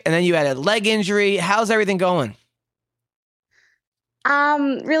 right? And then you had a leg injury. How's everything going?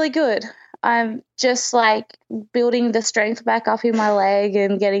 Really good. I'm just like building the strength back up in my leg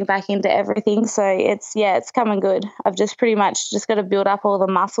and getting back into everything. So it's coming good. I've just pretty much just got to build up all the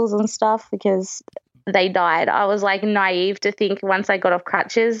muscles and stuff because they died. I was like naive to think once I got off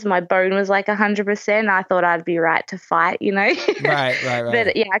crutches, my bone was like 100%. I thought I'd be right to fight, Right.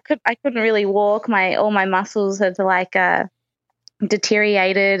 But yeah, I couldn't really walk. All my muscles had like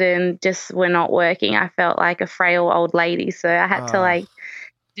deteriorated and just were not working. I felt like a frail old lady, so I had to like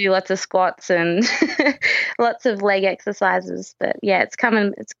do lots of squats and lots of leg exercises. But yeah, it's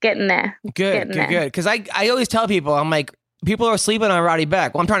coming. It's getting there. Good. Because I always tell people, I'm like, people are sleeping on Rowdy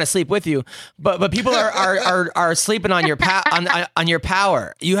Beck. Well, I'm trying to sleep with you, but people are sleeping on your on your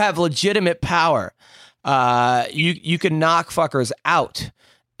power. You have legitimate power. You can knock fuckers out.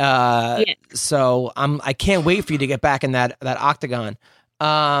 So I can't wait for you to get back in that octagon.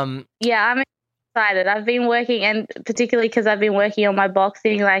 Yeah, excited. I've been working, and particularly because I've been working on my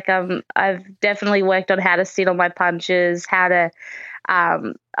boxing, like I've definitely worked on how to sit on my punches, how to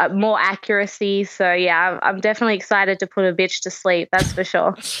more accuracy. So yeah, I'm definitely excited to put a bitch to sleep. That's for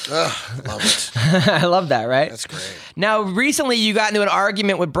sure. Love it. I love that, right? That's great. Now, recently you got into an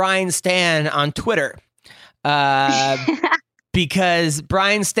argument with Brian Stan on Twitter. Because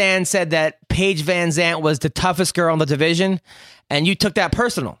Brian Stan said that Paige Van Zant was the toughest girl in the division, and you took that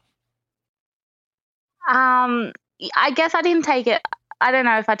personal. I guess I didn't take it. I don't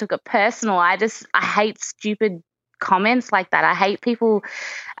know if I took it personal. I hate stupid comments like that. I hate people,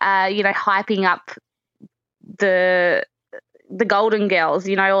 hyping up the golden girls,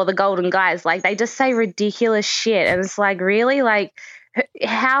 or the golden guys. Like, they just say ridiculous shit, and it's like, really, like.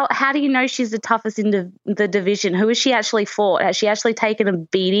 How do you know she's the toughest in the division? Who has she actually fought? Has she actually taken a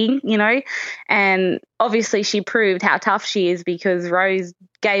beating, And obviously she proved how tough she is because Rose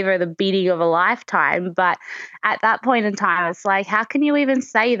gave her the beating of a lifetime. But at that point in time, it's like, how can you even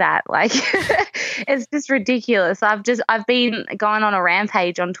say that? Like, it's just ridiculous. I've been going on a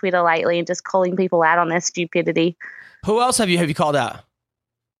rampage on Twitter lately and just calling people out on their stupidity. Who else have you called out?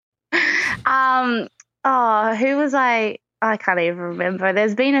 Who was I? I can't even remember.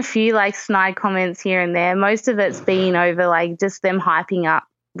 There's been a few like snide comments here and there. Most of it's been over like just them hyping up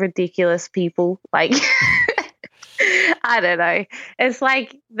ridiculous people. Like, I don't know. It's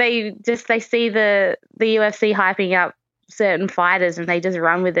like they see the UFC hyping up certain fighters and they just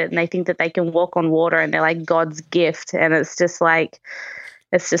run with it and they think that they can walk on water and they're like God's gift. And it's just like,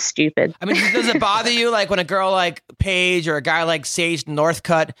 it's just stupid. I mean, does it bother you like when a girl like Paige or a guy like Sage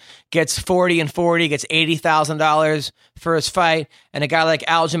Northcutt gets 40 and 40, gets $80,000 for his fight, and a guy like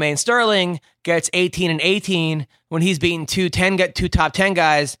Aljamain Sterling gets 18 and 18 when he's beaten two top 10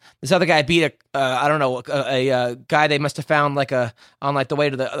 guys? This other guy beat a guy they must have found on the way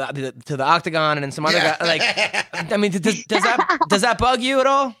to the octagon, and then some other guy. Like, I mean, does that bug you at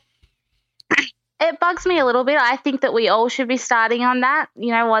all? It bugs me a little bit. I think that we all should be starting on that,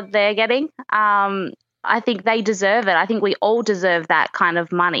 what they're getting. I think they deserve it. I think we all deserve that kind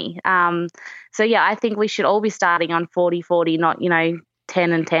of money. So, yeah, I think we should all be starting on 40-40, not,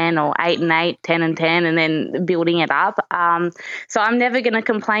 10 and 10 or 8 and 8, 10 and 10, and then building it up. So I'm never going to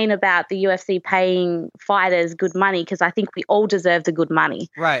complain about the UFC paying fighters good money because I think we all deserve the good money.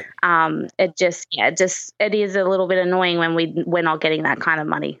 Right. It is a little bit annoying when we're not getting that kind of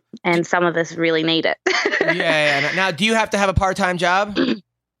money, and some of us really need it. Yeah. Now, do you have to have a part-time job?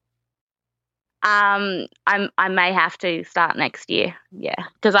 I may have to start next year. Yeah,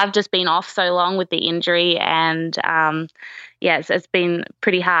 because I've just been off so long with the injury, and it's been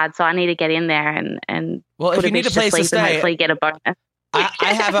pretty hard. So I need to get in there and well, if you need a place to stay, and hopefully get a bonus.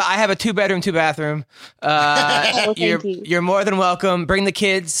 I have a 2-bedroom, 2-bathroom. You're more than welcome. Bring the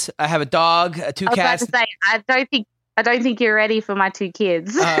kids. I have a dog, 2 cats. I was about to say, I don't think you're ready for my 2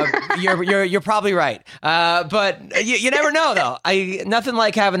 kids. You're probably right. But you never know though. Nothing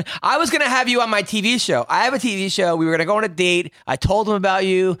like having. I was gonna have you on my TV show. I have a TV show. We were gonna go on a date. I told them about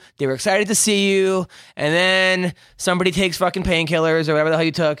you. They were excited to see you. And then somebody takes fucking painkillers or whatever the hell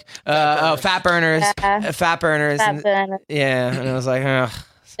you took. Fat burners. Fat burners. Yeah. And I was like, ugh.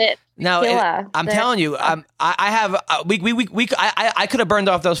 No, I'm telling you, I have. I could have burned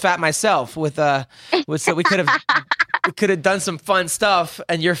off those fat myself so we could have done some fun stuff,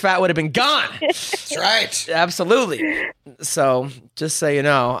 and your fat would have been gone. That's right. Absolutely. So just so you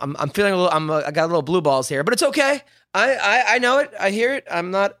know, I'm feeling a little. I got a little blue balls here, but it's okay. I know it. I hear it. I'm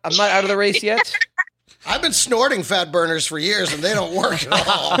not out of the race yet. I've been snorting fat burners for years, and they don't work at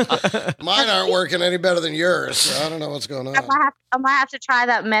all. Mine aren't working any better than yours, so I don't know what's going on. I might have to try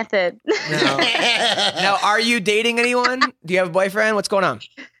that method. No. Now, are you dating anyone? Do you have a boyfriend? What's going on?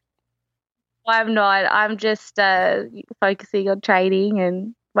 I'm not. I'm just focusing on training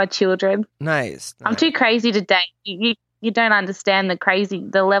and my children. Nice. I'm too crazy to date. You don't understand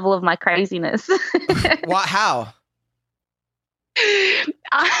the level of my craziness. What? How?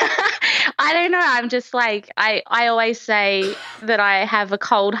 I don't know. I'm just like, I always say that I have a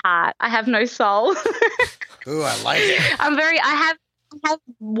cold heart. I have no soul. Ooh, I like it. I have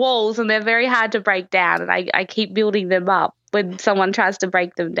walls, and they're very hard to break down, and I keep building them up when someone tries to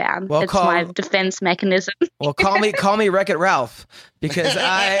break them down. Well, it's my defense mechanism. Well, call me Wreck-It Ralph, because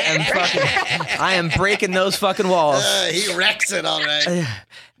I am breaking those fucking walls. He wrecks it all right.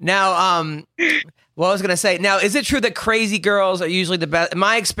 Now, well, I was going to say, now, is it true that crazy girls are usually the best? In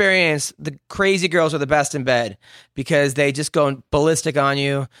my experience, the crazy girls are the best in bed because they just go ballistic on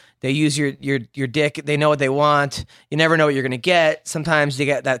you. They use your dick. They know what they want. You never know what you're going to get. Sometimes you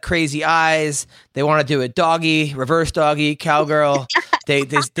get that crazy eyes. They want to do a doggy, reverse doggy, cowgirl. They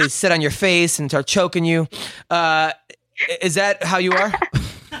sit on your face and start choking you. Is that how you are?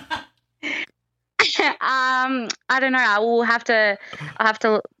 I don't know. I'll have to,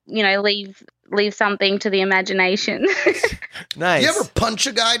 leave something to the imagination. Nice. You ever punch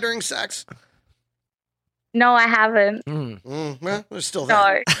a guy during sex? No, I haven't. Well, there's still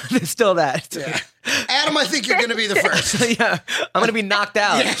that. No. There's still that. Yeah. Adam, I think you're going to be the first. Yeah, I'm going to be knocked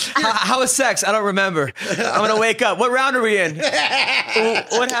out. Yeah. How was sex? I don't remember. I'm going to wake up. What round are we in?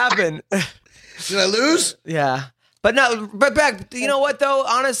 What happened? Did I lose? Yeah. But Beck, you know what though?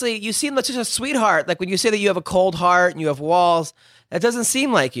 Honestly, you seem like such a sweetheart. Like when you say that you have a cold heart and you have walls, that doesn't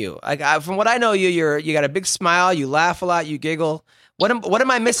seem like you. Like from what I know you got a big smile, you laugh a lot, you giggle. What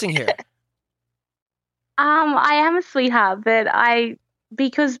am I missing here? I am a sweetheart, but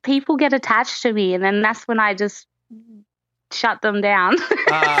because people get attached to me, and then that's when I just shut them down.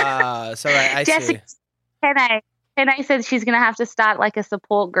 So I Jessica, see. Penay said she's going to have to start like a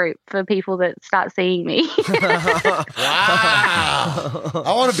support group for people that start seeing me. Wow.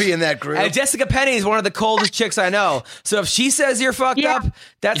 I want to be in that group. And Jessica Penny is one of the coldest chicks I know. So if she says you're fucked up,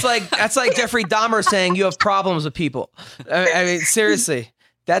 that's like Jeffrey Dahmer saying you have problems with people. I mean, seriously,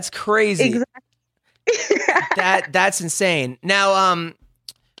 that's crazy. Exactly. That's insane. Now,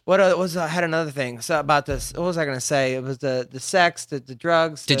 what was I had another thing about this. What was I going to say? It was the sex, the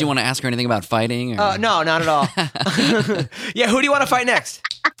drugs. Did you want to ask her anything about fighting? No, not at all. Yeah, who do you want to fight next?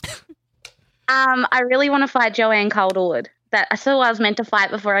 I really want to fight Joanne Calderwood. I was meant to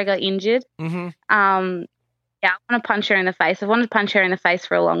fight before I got injured. Mm-hmm. Yeah, I want to punch her in the face. I've wanted to punch her in the face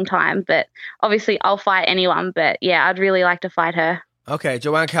for a long time, but obviously I'll fight anyone. But yeah, I'd really like to fight her. Okay,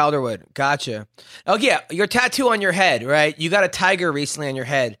 Joanne Calderwood. Gotcha. Oh, yeah, your tattoo on your head, right? You got a tiger recently on your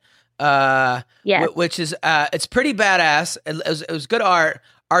head. Yeah. Which is, it's pretty badass. It was good art.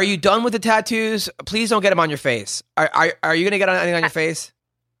 Are you done with the tattoos? Please don't get them on your face. Are you going to get anything on your face?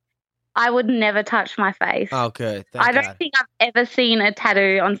 I would never touch my face. Oh, good. Thank I don't think I've ever seen a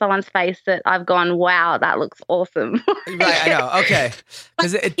tattoo on someone's face that I've gone, wow, that looks awesome. Right, I know. Okay.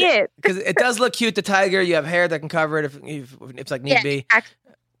 Because it does look cute, the tiger. You have hair that can cover it if it's like need be.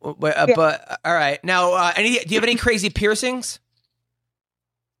 But all right. Now, do you have any crazy piercings?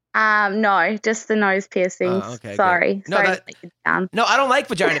 No, just the nose piercings. Okay, Sorry. No, Sorry to let you down. No, I don't like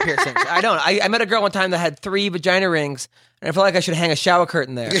vagina piercings. I don't. I met a girl one time that had 3 vagina rings, and I felt like I should hang a shower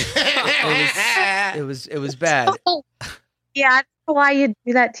curtain there. It was bad. Yeah, I don't know why you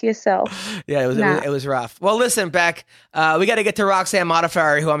do that to yourself. Yeah, it was rough. Well, listen, Beck, we got to get to Roxanne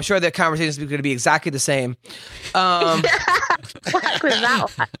Modafferi, who I'm sure the conversation is going to be exactly the same. What was that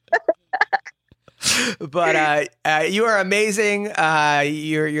one? But you are amazing.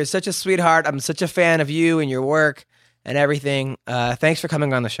 You're such a sweetheart. I'm such a fan of you and your work and everything. Thanks for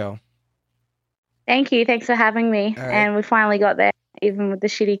coming on the show. Thank you. Thanks for having me. Right. And we finally got there, even with the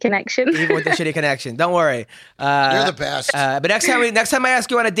shitty connection. Don't worry. You're the best. But next time I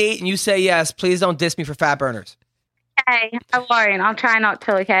ask you on a date and you say yes, please don't diss me for fat burners. Okay, I won't. I'll try not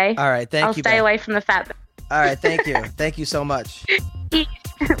to. Okay. All right. Thank you. I'll stay away from the fat. All right. Thank you. Thank you so much.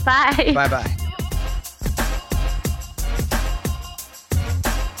 Bye. Bye.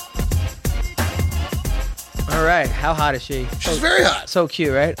 All right. How hot is she? She's very hot. So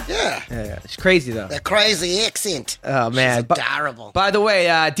cute, right? Yeah. She's crazy, though. That crazy accent. Oh, man. She's adorable. By the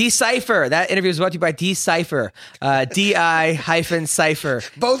way, D-Cypher. That interview was brought to you by D-Cypher. D-I-Cypher.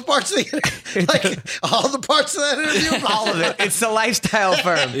 Both parts of the interview. Like, all the parts of that interview? All of it. It's the lifestyle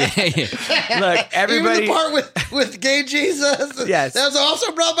firm. Look, everybody. Even the part with Gay Jesus. Yes. That was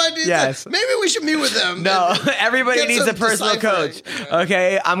also brought by Jesus. Yes. Maybe we should meet with them. No, everybody needs a personal coach.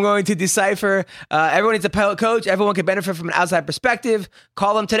 Okay, I'm going to decipher. Everyone needs a coach. Everyone can benefit from an outside perspective.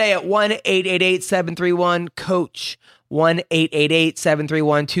 Call them today at 1-888-731-COACH.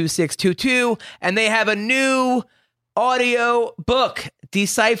 1-888-731-2622. And they have a new audio book,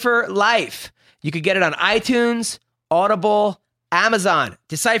 Decipher Life. You could get it on iTunes, Audible, Amazon.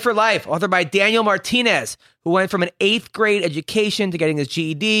 Decipher Life, authored by Daniel Martinez, who went from an 8th grade education to getting his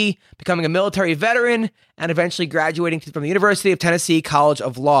GED, becoming a military veteran, and eventually graduating from the University of Tennessee College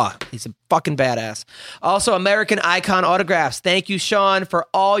of Law. He's a fucking badass. Also, American Icon Autographs. Thank you, Sean, for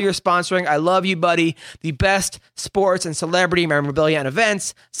all your sponsoring. I love you, buddy. The best sports and celebrity memorabilia and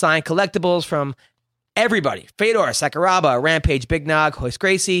events. Signed collectibles from everybody. Fedor, Sakuraba, Rampage, Big Nog, Hoist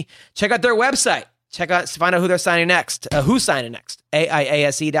Gracie. Check out their website. Find out who they're signing next. Who's signing next?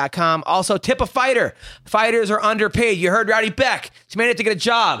 AIASE.com. Also, tip a fighter. Fighters are underpaid. You heard Rowdy Beck. He made it to get a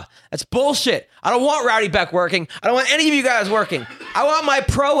job. That's bullshit. I don't want Rowdy Beck working. I don't want any of you guys working. I want my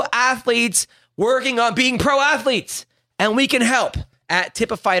pro athletes working on being pro athletes. And we can help. at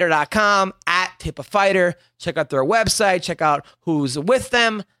tipafighter.com, at tipafighter. Check out their website. Check out who's with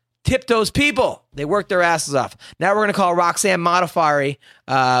them. Tip those people. They work their asses off. Now we're going to call Roxanne Modafferi,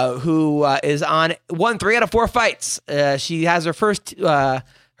 who is on 3 out of 4 fights. She has her first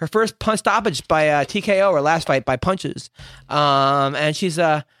punch stoppage by TKO, her last fight by punches. And she's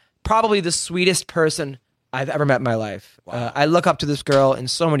probably the sweetest person I've ever met in my life. Wow. I look up to this girl in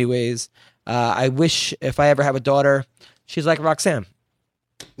so many ways. I wish if I ever have a daughter, she's like Roxanne.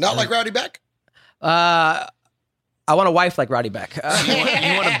 Not like Rowdy Beck? I want a wife like Roddy Beck. You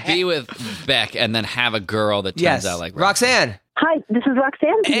want to be with Beck and then have a girl that turns out like Roxanne. Hi, this is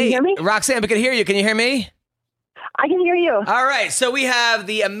Roxanne. Can you hear me? Roxanne, we can hear you. Can you hear me? I can hear you. All right. So we have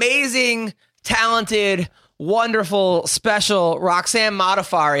the amazing, talented, wonderful, special Roxanne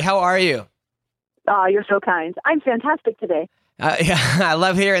Modafferi. How are you? Oh, you're so kind. I'm fantastic today. Yeah, I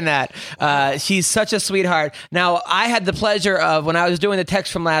love hearing that. She's such a sweetheart. Now, I had the pleasure of, when I was doing the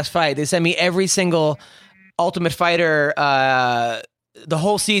text from last fight, they sent me every single Ultimate Fighter, the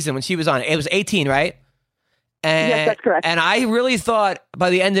whole season when she was on. It was 18, right? And, yes, that's correct. And I really thought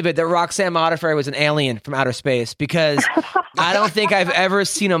by the end of it that Roxanne Modafferi was an alien from outer space, because I don't think I've ever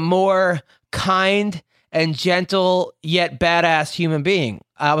seen a more kind and gentle yet badass human being.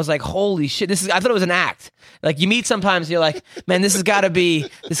 I was like, holy shit, I thought it was an act. Like, you meet sometimes, you're like, man, this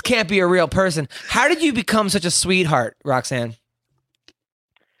can't be a real person. How did you become such a sweetheart, Roxanne?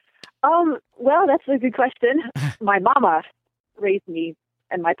 Well, that's a good question. My mama raised me,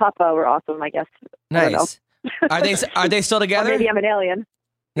 and my papa were awesome, I guess. Nice. Are they still together? Or maybe I'm an alien.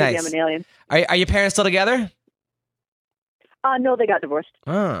 Maybe Nice. I'm an alien. Are your parents still together? No, they got divorced.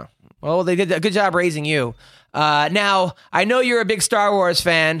 Oh, well, they did a good job raising you. Now, I know you're a big Star Wars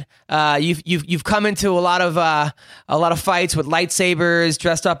fan. You've come into a lot of fights with lightsabers,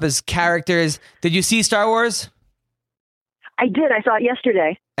 dressed up as characters. Did you see Star Wars? I did. I saw it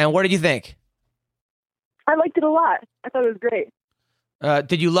yesterday. And what did you think? I liked it a lot. I thought it was great.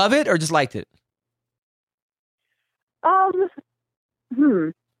 Did you love it or just liked it?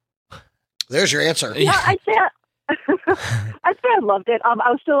 There's your answer. Yeah, I'd say I loved it.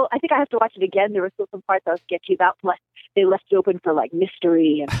 I think I have to watch it again. There were still some parts I was sketchy about. Plus, they left it open for like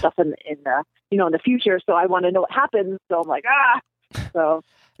mystery and stuff in the future. So I want to know what happens. So I'm like, So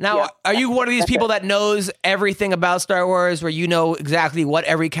now, yeah, are you one of these people it. that knows everything about Star Wars, where you know exactly what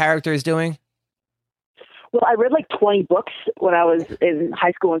every character is doing? Well, I read like 20 books when I was in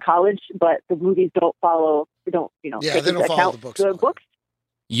high school and college, but the movies don't follow. They don't follow the books.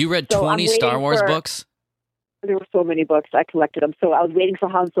 You read 20 Star Wars books? There were so many books. I collected them. So I was waiting for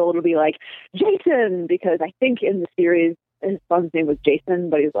Han Solo to be like, Jason, because I think in the series, his son's name was Jason,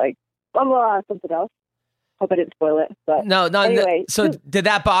 but he's like, blah, blah, something else. Hope I didn't spoil it. But no. Anyway, so did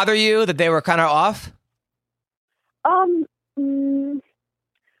that bother you that they were kind of off? I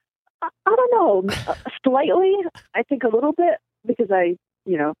don't know. Slightly. I think a little bit because I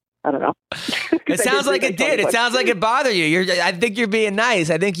don't know. It sounds like it did. It sounds like it bothered you. I think you're being nice.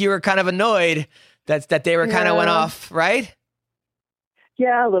 I think you were kind of annoyed that they were kind of went off, right?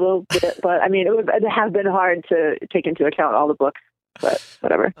 Yeah, a little bit. But I mean, it would have been hard to take into account all the books. But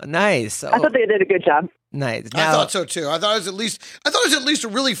whatever. Nice. I thought they did a good job. Nice. I thought so too. I thought it was at least a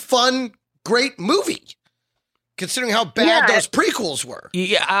really fun, great movie, considering how bad those prequels were.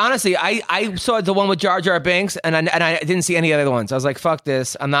 Yeah, honestly, I saw the one with Jar Jar Binks, and I didn't see any other ones. I was like, fuck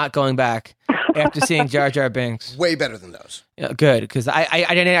this. I'm not going back after seeing Jar Jar Binks. Way better than those. Yeah, good, because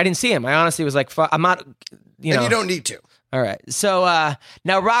I didn't see him. I honestly was like, fuck, I'm not, And you don't need to. All right. So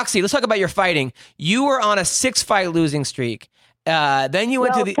now, Roxy, let's talk about your fighting. You were on a 6-fight losing streak. Then you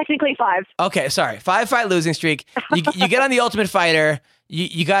went to the technically 5. Okay, sorry, 5-fight losing streak. You get on the Ultimate Fighter.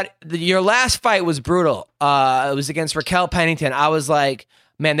 You got your last fight was brutal. It was against Raquel Pennington. I was like,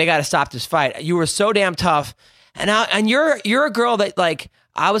 man, they got to stop this fight. You were so damn tough, and you're a girl that, like,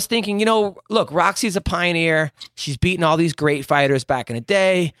 I was thinking, look, Roxy's a pioneer. She's beaten all these great fighters back in the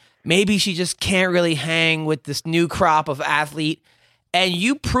day. Maybe she just can't really hang with this new crop of athlete. And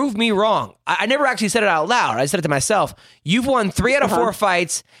you proved me wrong. I never actually said it out loud. I said it to myself. You've won 3 out of 4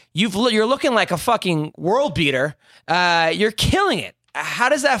 fights. You're looking like a fucking world beater. You're killing it. How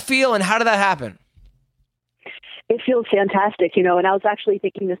does that feel, and how did that happen? It feels fantastic, and I was actually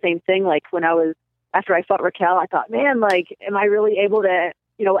thinking the same thing. Like after I fought Raquel, I thought, man, like, am I really able to,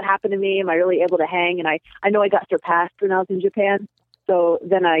 what happened to me? Am I really able to hang? And I know I got surpassed when I was in Japan. So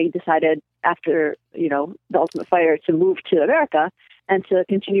then I decided after, the Ultimate Fighter to move to America and to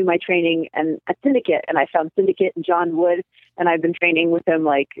continue my training at Syndicate. And I found Syndicate and John Wood, and I've been training with him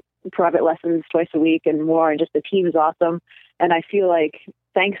like private lessons twice a week and more. And just the team is awesome. And I feel like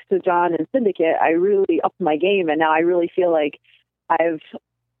thanks to John and Syndicate, I really upped my game. And now I really feel like I've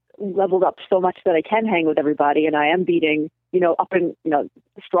leveled up so much that I can hang with everybody, and I am beating, up and,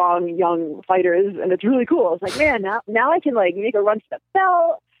 strong young fighters, and it's really cool. It's like, man, now I can like make a run for the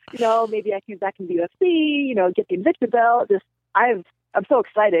belt, maybe I can back in the UFC, get the Invicta belt. I'm so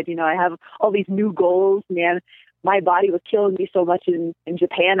excited. I have all these new goals, man. My body was killing me so much in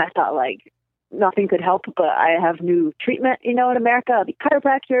Japan. I thought like nothing could help, but I have new treatment, in America, the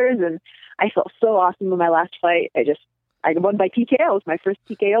chiropractors, and I felt so awesome in my last fight. I won by TKO. It was my first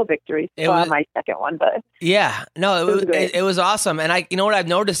TKO victory. My second one, but yeah, no, it was awesome. And what I've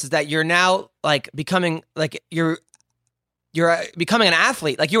noticed is that you're now like becoming like you're becoming an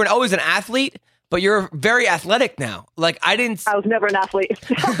athlete. Like you were always an athlete, but you're very athletic now. Like I was never an athlete.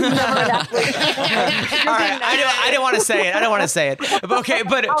 All right, I didn't want to say it. But okay,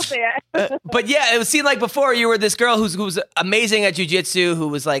 but I'll say it. But yeah, it seemed like before you were this girl who was amazing at jiu-jitsu, who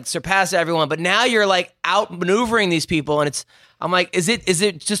was like surpassed everyone. But now you're like outmaneuvering these people, and I'm like, is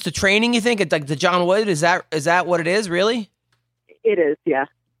it just the training? You think it's like the John Wood? Is that what it is? Really? It is. Yeah.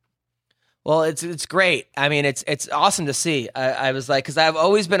 Well, it's great. I mean, it's awesome to see. I was like, because I've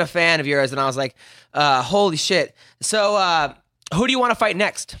always been a fan of yours, and I was like, holy shit. So, who do you want to fight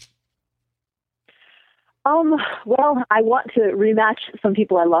next? Well, I want to rematch some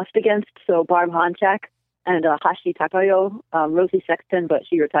people I lost against. So Barb Honchak and Hashi Takayo, Rosie Sexton, but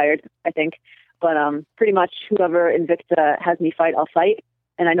she retired, I think. But pretty much whoever Invicta has me fight, I'll fight.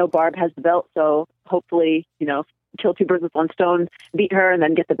 And I know Barb has the belt, so hopefully, kill two birds with one stone, beat her, and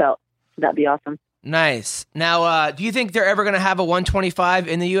then get the belt. That'd be awesome. Nice. Now, do you think they're ever going to have a 125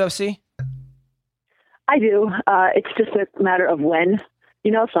 in the UFC? I do. It's just a matter of when,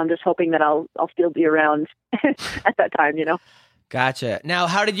 so I'm just hoping that I'll still be around at that time, Gotcha. Now,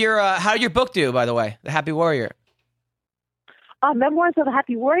 how did your book do, by the way, The Happy Warrior? Memoirs of the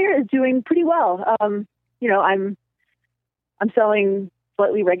Happy Warrior is doing pretty well. I'm selling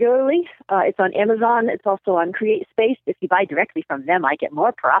slightly regularly. It's on Amazon. It's also on CreateSpace. If you buy directly from them, I get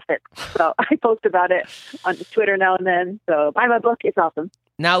more profit. So I post about it on Twitter now and then. So buy my book. It's awesome.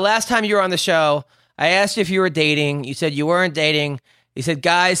 Now, last time you were on the show, I asked you if you were dating. You said you weren't dating. You said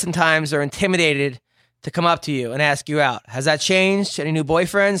guys sometimes are intimidated to come up to you and ask you out. Has that changed? Any new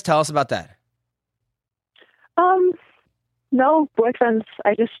boyfriends? Tell us about that. No boyfriends.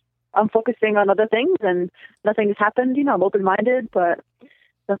 I'm focusing on other things, and nothing's happened. I'm open-minded, but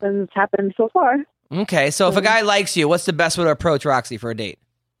nothing's happened so far. Okay, so if a guy likes you, what's the best way to approach Roxy for a date?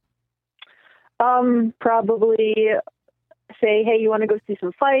 Probably say, hey, you want to go see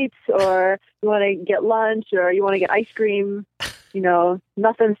some fights, or you want to get lunch, or you want to get ice cream.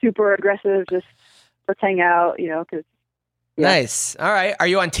 Nothing super aggressive. Just let's hang out. Because nice. All right. Are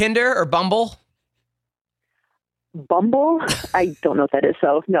you on Tinder or Bumble? Bumble? I don't know what that is,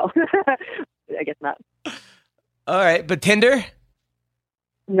 so no. I guess not. All right, but Tinder?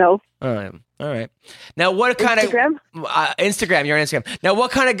 No. All right. Now, what kind Instagram? of... Instagram, you're on Instagram. Now,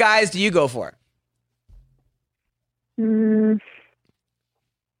 what kind of guys do you go for?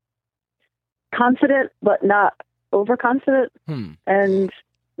 Confident, but not overconfident. And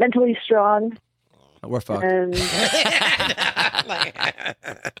mentally strong. We're fucked. And...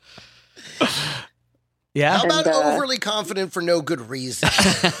 Yeah. How about overly confident for no good reason?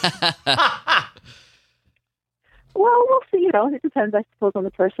 Well, we'll see. It depends, I suppose, on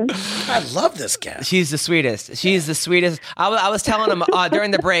the person. I love this guest. She's the sweetest. I was telling him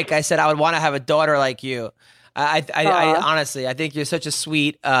during the break. I said I would want to have a daughter like you. I honestly, I think you're such a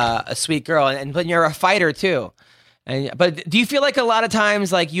sweet girl, and but you're a fighter too. But do you feel like a lot of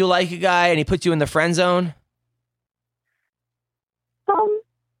times, like you like a guy and he puts you in the friend zone?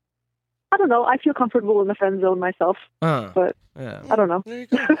 I don't know. I feel comfortable in the friend zone myself, but yeah. I don't know. There you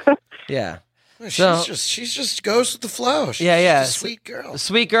go. Yeah. She's just goes with the flow. She's a sweet girl.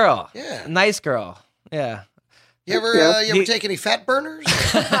 Sweet girl. Yeah. Nice girl. Yeah. You ever take any fat burners?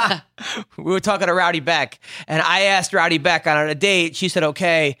 We were talking to Rowdy Beck, and I asked Rowdy Beck on a date. She said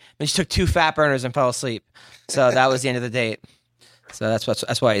okay, and she took 2 fat burners and fell asleep. So that was the end of the date. So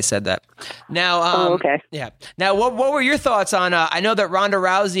that's why he said that. Now, okay. Yeah. Now, what were your thoughts on? I know that Ronda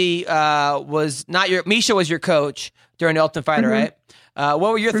Rousey was not Misha was your coach during the Ultimate Fighter, right? What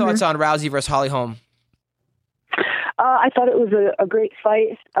were your thoughts on Rousey versus Holly Holm? I thought it was a great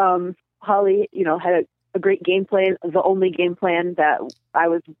fight. Holly, had a great game plan. The only game plan that I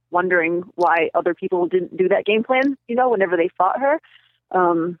was wondering why other people didn't do that game plan. Whenever they fought her.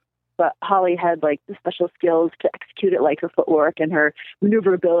 But Holly had like the special skills to execute it, like her footwork and her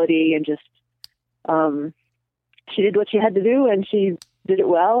maneuverability, and just she did what she had to do, and she did it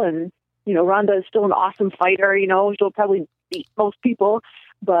well. And Ronda is still an awesome fighter. She'll probably beat most people,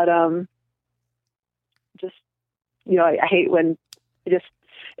 but I hate when it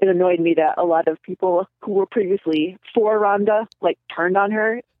annoyed me that a lot of people who were previously for Ronda like turned on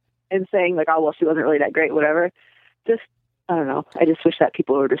her and saying like, oh well, she wasn't really that great, whatever. Just I don't know. I just wish that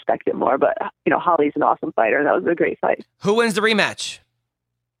people would respect it more. But Holly's an awesome fighter, and that was a great fight. Who wins the rematch?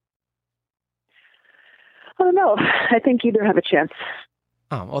 I don't know. I think either have a chance.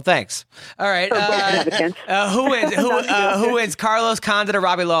 Oh well, thanks. All right. Have a chance. Who wins? Who wins? Carlos Condit or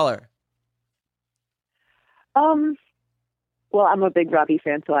Robbie Lawler? Well, I'm a big Robbie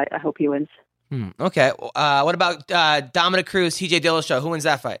fan, so I hope he wins. Okay. What about Dominic Cruz, TJ Dillashaw? Who wins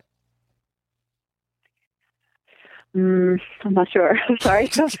that fight? I'm not sure. I'm sorry.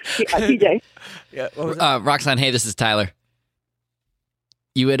 TJ. Yeah. Roxanne, hey, this is Tyler.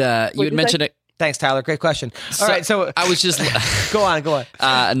 You had mentioned it. Thanks, Tyler. Great question. All right, so I was just go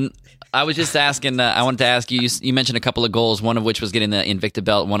on. I was just asking. I wanted to ask you. You mentioned a couple of goals. One of which was getting the Invicta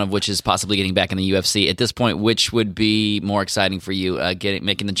belt. One of which is possibly getting back in the UFC. At this point, which would be more exciting for you?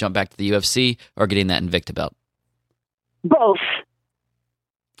 Making the jump back to the UFC or getting that Invicta belt? Both.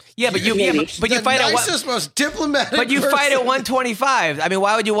 Yeah, but you fight nicest, most diplomatic. But you person. fight at 125. I mean,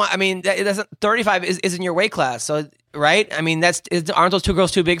 why would you want? I mean, that's 35 isn't your weight class, so right? I mean, aren't those two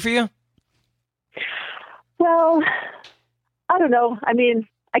girls too big for you? Well, I don't know. I mean,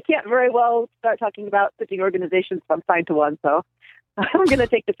 I can't very well start talking about switching organizations if I'm signed to one, so I'm going to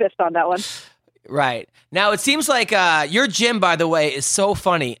take the fifth on that one. Right. Now, it seems like your gym, by the way, is so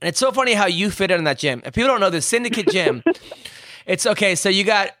funny. And it's so funny how you fit in that gym. If people don't know, the Syndicate Gym, it's okay. So you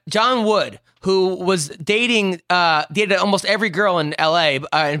got John Wood, who was dated almost every girl in LA,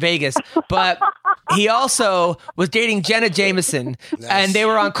 in Vegas, but he also was dating Jenna Jameson, and they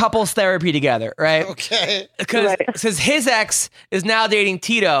were on couples therapy together, right? Okay. Because his ex is now dating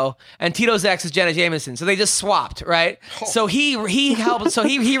Tito, and Tito's ex is Jenna Jameson, so they just swapped, right? Oh. So he helps. So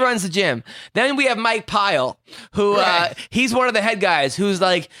he runs the gym. Then we have Mike Pyle, who he's one of the head guys, who's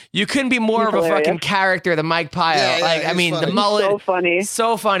like, you couldn't be more of a fucking character than Mike Pyle. Yeah, the mullet,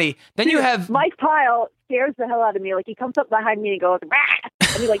 so funny. Then you have Mike Pyle scares the hell out of me. Like, he comes up behind me and goes, "Rah!"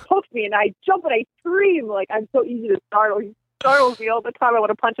 and he like pokes me, and I jump and I scream. Like, I'm so easy to startle. He startles me all the time. I want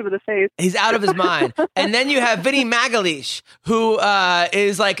to punch him in the face. He's out of his mind. And then you have Vinny Magalish, who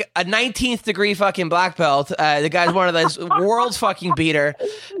is like a 19th degree fucking black belt. The guy's one of those world's fucking beater.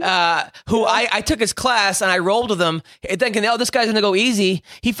 Who I took his class and I rolled with him, thinking, oh, this guy's gonna go easy.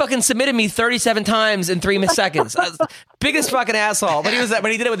 He fucking submitted me 37 times in 3 seconds. Biggest fucking asshole. But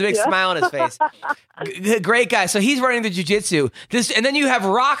he did it with a big smile on his face. Great guy. So he's running the jiu-jitsu. And then you have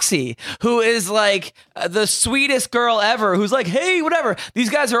Roxy, who is like the sweetest girl ever, who's like, hey, whatever. These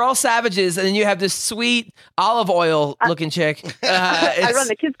guys are all savages. And then you have this sweet olive oil looking chick. I run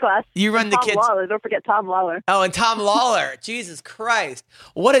the kids class. You run the kids. Tom Lawler. Don't forget Tom Lawler. Oh, and Tom Lawler. Jesus Christ.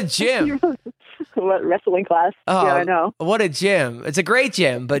 What a gym. Wrestling class. Oh, yeah, I know. What a gym. It's a great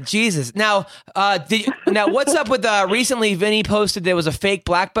gym, but Jesus. Now, what's up with recently Vinny posted there was a fake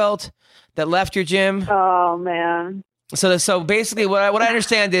black belt that left your gym? Oh, man. So basically what I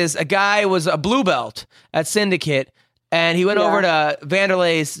understand is a guy was a blue belt at Syndicate, and he went over to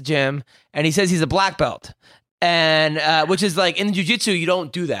Vanderlei's gym, and he says he's a black belt. And which is like in jiu-jitsu, you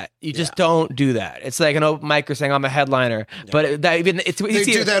don't do that. You just don't do that. It's like an open micer saying I'm a headliner, but they do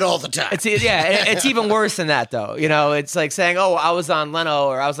that all the time. It's even worse than that, though. You know, it's like saying, "Oh, I was on Leno,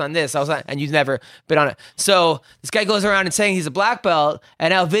 or I was on this, and you've never been on it." So this guy goes around and saying he's a black belt,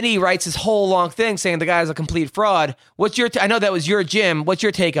 and now Vinny writes this whole long thing saying the guy's a complete fraud. What's your? I know that was your gym. What's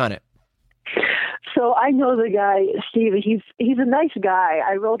your take on it? So I know the guy, Steve. He's a nice guy.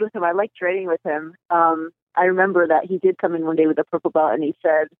 I rolled with him. I like training with him. I remember that he did come in one day with a purple belt, and he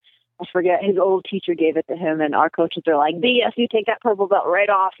said, I forget, his old teacher gave it to him, and our coaches are like, BS, you take that purple belt right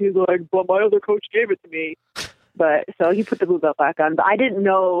off. He's like, well, my other coach gave it to me. But so he put the blue belt back on. But I didn't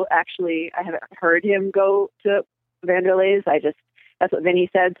know, actually, I haven't heard him go to Vanderlei's. That's what Vinny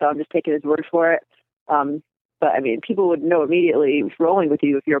said, so I'm just taking his word for it. But I mean, people would know immediately who's rolling with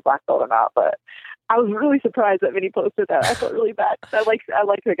you if you're a black belt or not. But I was really surprised that Vinny posted that. I felt really bad. I like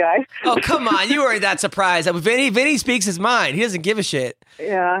the guy. Oh, come on. You weren't that surprised. Vinny speaks his mind. He doesn't give a shit.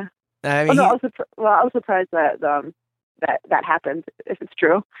 Yeah. I mean, I was surprised that that happened, if it's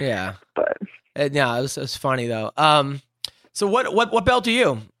true. Yeah. But no, it was funny though. So what belt are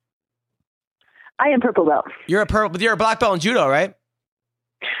you? I am purple belt. You're a black belt in judo, right?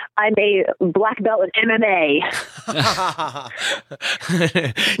 I'm a black belt in MMA.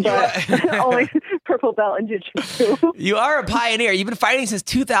 But only purple belt in jiu-jitsu. You are a pioneer. You've been fighting since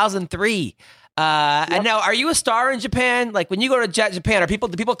 2003. And now, are you a star in Japan? Like, when you go to Japan, do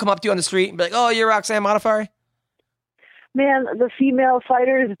people come up to you on the street and be like, oh, you're Roxanne Modafferi? Man, the female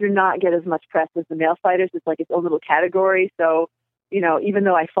fighters do not get as much press as the male fighters. It's like its own little category. So even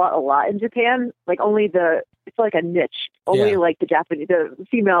though I fought a lot in Japan, like it's like a niche. Only like the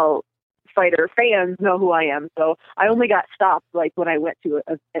female fighter fans know who I am. So I only got stopped like when I went to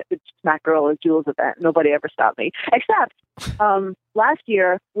a Smack Girl or Jules event. Nobody ever stopped me, except last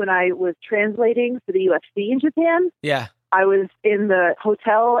year when I was translating for the UFC in Japan. Yeah, I was in the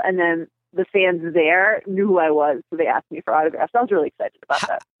hotel, and then the fans there knew who I was, so they asked me for autographs. I was really excited about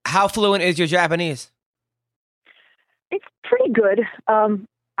that. How fluent is your Japanese? It's pretty good.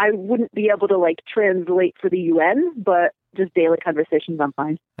 I wouldn't be able to like translate for the UN, but just daily conversations, I'm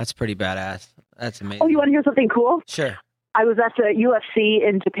fine. That's pretty badass. That's amazing. Oh, you want to hear something cool? Sure. I was at the UFC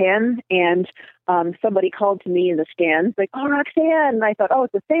in Japan, and somebody called to me in the stands, like, "Oh, Roxanne!" And I thought, "Oh,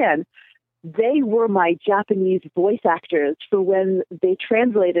 it's a fan." They were my Japanese voice actors for when they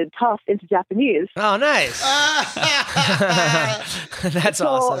translated Tough into Japanese. Oh, nice. That's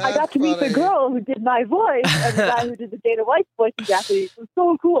awesome. I got to meet the girl who did my voice and the guy who did the Dana White's voice in Japanese. It was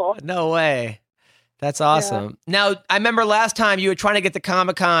so cool. No way. That's awesome. Yeah. Now, I remember last time you were trying to get to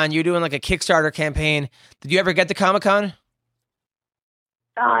Comic-Con. You were doing like a Kickstarter campaign. Did you ever get to Comic-Con?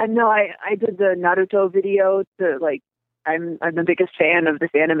 No, I did the Naruto video to like, I'm the biggest fan of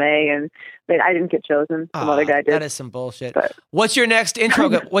this anime, and I didn't get chosen. Some other guy did. That is some bullshit. But what's your next intro?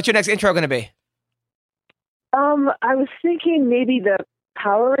 What's your next intro going to be? I was thinking maybe the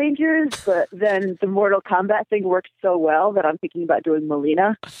Power Rangers, but then the Mortal Kombat thing worked so well that I'm thinking about doing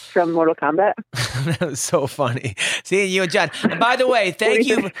Melina from Mortal Kombat. That was so funny. Seeing you and John. And by the way, thank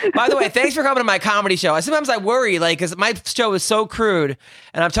you. By the way, thanks for coming to my comedy show. Sometimes I worry, like, because my show is so crude,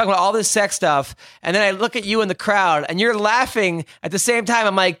 and I'm talking about all this sex stuff, and then I look at you in the crowd, and you're laughing at the same time.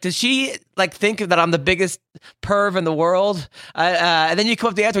 I'm like, does she like think that I'm the biggest perv in the world? And then you come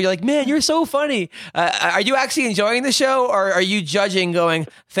up to the answer, you're like, man, you're so funny. Are you actually enjoying the show, or are you judging, going,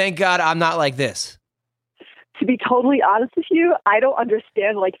 thank God I'm not like this? To be totally honest with you, I don't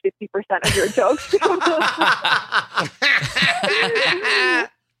understand like 50% of your jokes.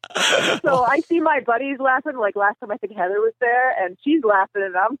 So I see my buddies laughing. Like last time I think Heather was there, and she's laughing,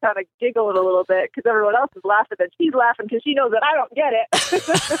 and I'm kind of giggling a little bit because everyone else is laughing, and she's laughing because she knows that I don't get it.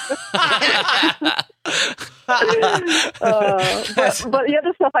 But the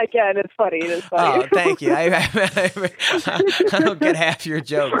other stuff I get, it's funny. It's funny. Oh, thank you. I don't get half your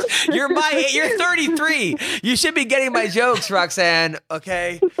jokes. You're 33. You should be getting my jokes, Roxanne.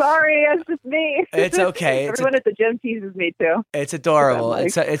 Okay. Sorry, it's just me. It's okay. Everyone at the gym teases me too. It's adorable.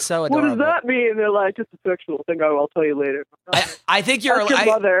 It's so adorable. What does that mean? And they're like, it's a sexual thing. I'll tell you later. I think you're your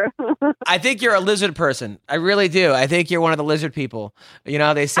mother. I think you're a lizard person. I really do. I think you're one of the lizard people. You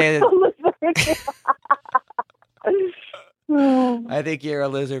know, they say that. I think you're a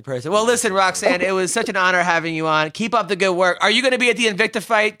lizard person. Well, listen, Roxanne, it was such an honor having you on. Keep up the good work. Are you going to be at the Invicta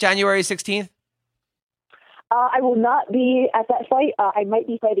fight January 16th? I will not be at that fight. I might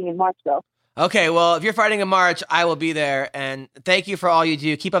be fighting in March, though. Okay, well, if you're fighting in March, I will be there. And thank you for all you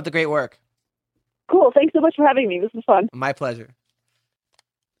do. Keep up the great work. Cool. Thanks so much for having me. This was fun. My pleasure.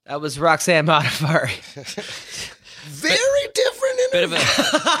 That was Roxanne Modafferi. Very different bit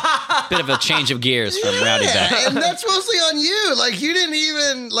of a change of gears from Rowdy Beck. And that's mostly on you. Like, you didn't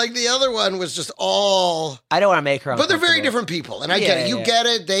even, like, the other one was just all... I don't want to make her But they're very different people, and I get it. You get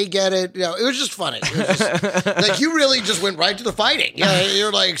it, they get it. You know, it was just funny. It was just, like, you really just went right to the fighting. Yeah,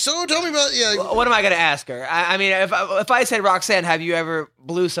 you're like, so tell me about... Yeah. What am I going to ask her? I mean, if I said, Roxanne, have you ever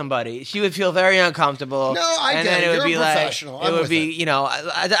blew somebody? She would feel very uncomfortable. No, I get it. You're a professional. It would be, you know,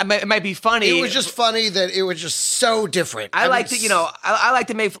 it might be funny. It was just funny that it was just so different. I like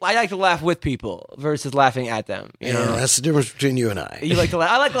to laugh with people versus laughing at them. You know, that's the difference between you and I. You like to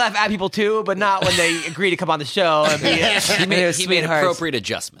laugh. I like to laugh at people too, but not when they agree to come on the show and be. He made appropriate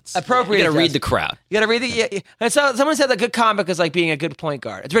adjustments. You got to read the crowd. You got to read the. Yeah. And so someone said a good comic is like being a good point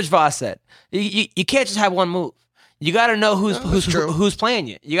guard. It's Rich Voss said. You can't just have one move. You got to know who's playing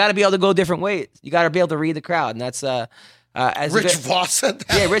you. You got to be able to go different ways. You got to be able to read the crowd, and that's as Rich Voss said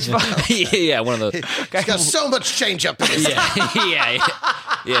that. Yeah, Rich Voss. Yeah, one of those. He's got so much change up in his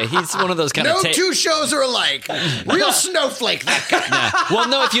Yeah, he's one of those kind of... No two shows are alike. Real snowflake, that guy. Nah. Well,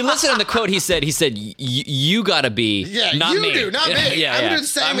 no, if you listen to the quote, he said, you got to be, not me. You do, not me. Yeah, I'm doing the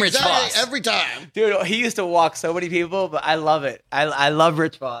same Rich Voss. every time. Dude, he used to walk so many people, but I love it. I love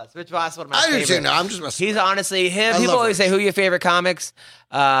Rich Voss. Rich Voss is one of my favorites. I do too. No, I'm just... He's honestly... People always say, who are your favorite comics?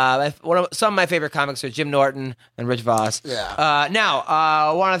 Some of my favorite comics are Jim Norton and Rich Voss. Yeah. Now,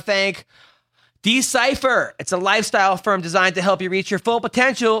 I want to thank Decipher. It's a lifestyle firm designed to help you reach your full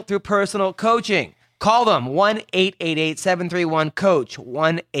potential through personal coaching. Call them 1-888-731-COACH,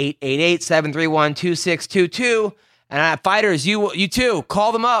 1-888-731-2622. And fighters, you too,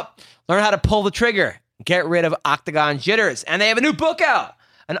 call them up. Learn how to pull the trigger. Get rid of Octagon jitters. And they have a new book out,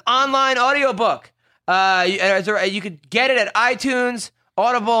 an online audiobook. You could get it at iTunes,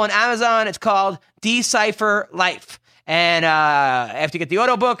 Audible, and Amazon. It's called Decipher Life. And after you get the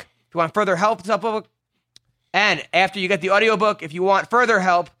audiobook, if you want further help, it's up book. And after you get the audiobook, if you want further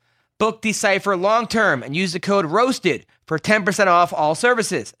help, book Decipher long-term and use the code ROASTED for 10% off all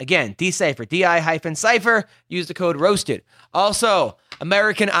services. Again, Decipher, D-I-Cipher, use the code ROASTED. Also,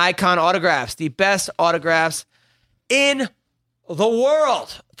 American Icon Autographs, the best autographs in the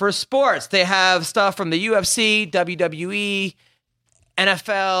world for sports. They have stuff from the UFC, WWE,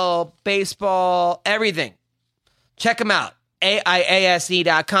 NFL, baseball, everything. Check them out.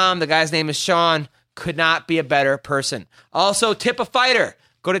 AIASE.com. The guy's name is Sean. Could not be a better person. Also, Tip a Fighter.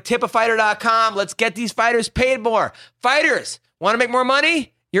 Go to tipafighter.com. Let's get these fighters paid more. Fighters, want to make more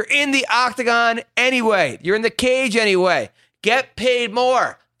money? You're in the octagon anyway. You're in the cage anyway. Get paid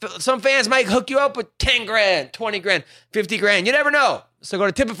more. Some fans might hook you up with 10 grand, 20 grand, 50 grand. You never know. So go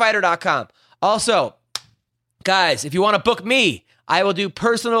to tipafighter.com. Also, guys, if you want to book me, I will do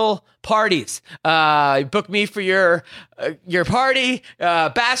personal parties. Book me for your party,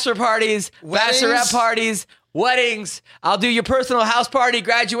 bachelor parties, bachelorette parties, weddings. I'll do your personal house party,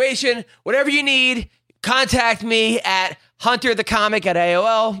 graduation, whatever you need. Contact me at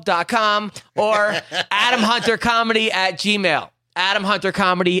hunterthecomic@AOL.com or adamhuntercomedy@gmail.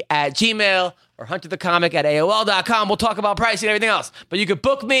 adamhuntercomedy@gmail or hunterthecomic@AOL.com. We'll talk about pricing and everything else. But you could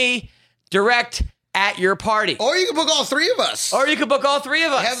book me direct at your party. Or you can book all three of us. Have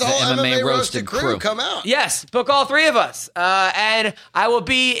the whole MMA Roasted crew come out. Yes, book all three of us. And I will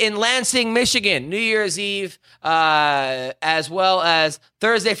be in Lansing, Michigan, New Year's Eve, as well as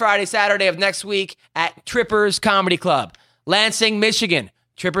Thursday, Friday, Saturday of next week at Trippers Comedy Club. Lansing, Michigan,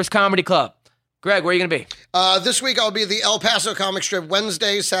 Trippers Comedy Club. Greg, where are you going to be? This week I'll be at the El Paso Comic Strip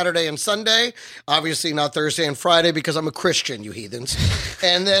Wednesday, Saturday, and Sunday. Obviously not Thursday and Friday because I'm a Christian, you heathens.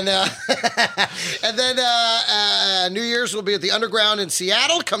 And then, New Year's will be at the Underground in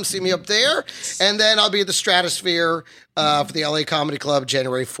Seattle. Come see me up there. And then I'll be at the Stratosphere for the LA Comedy Club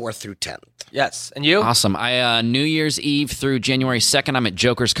January 4th through 10th. Yes. And you? Awesome. New Year's Eve through January 2nd, I'm at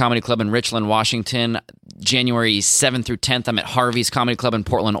Joker's Comedy Club in Richland, Washington. January 7th through 10th, I'm at Harvey's Comedy Club in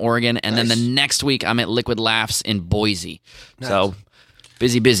Portland, Oregon. And then the next week, I'm at Liquid Laughs in Boise. Nice. So,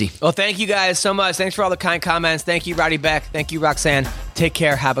 busy. Well, thank you guys so much. Thanks for all the kind comments. Thank you, Roddy Beck. Thank you, Roxanne. Take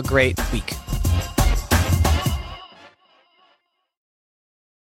care. Have a great week.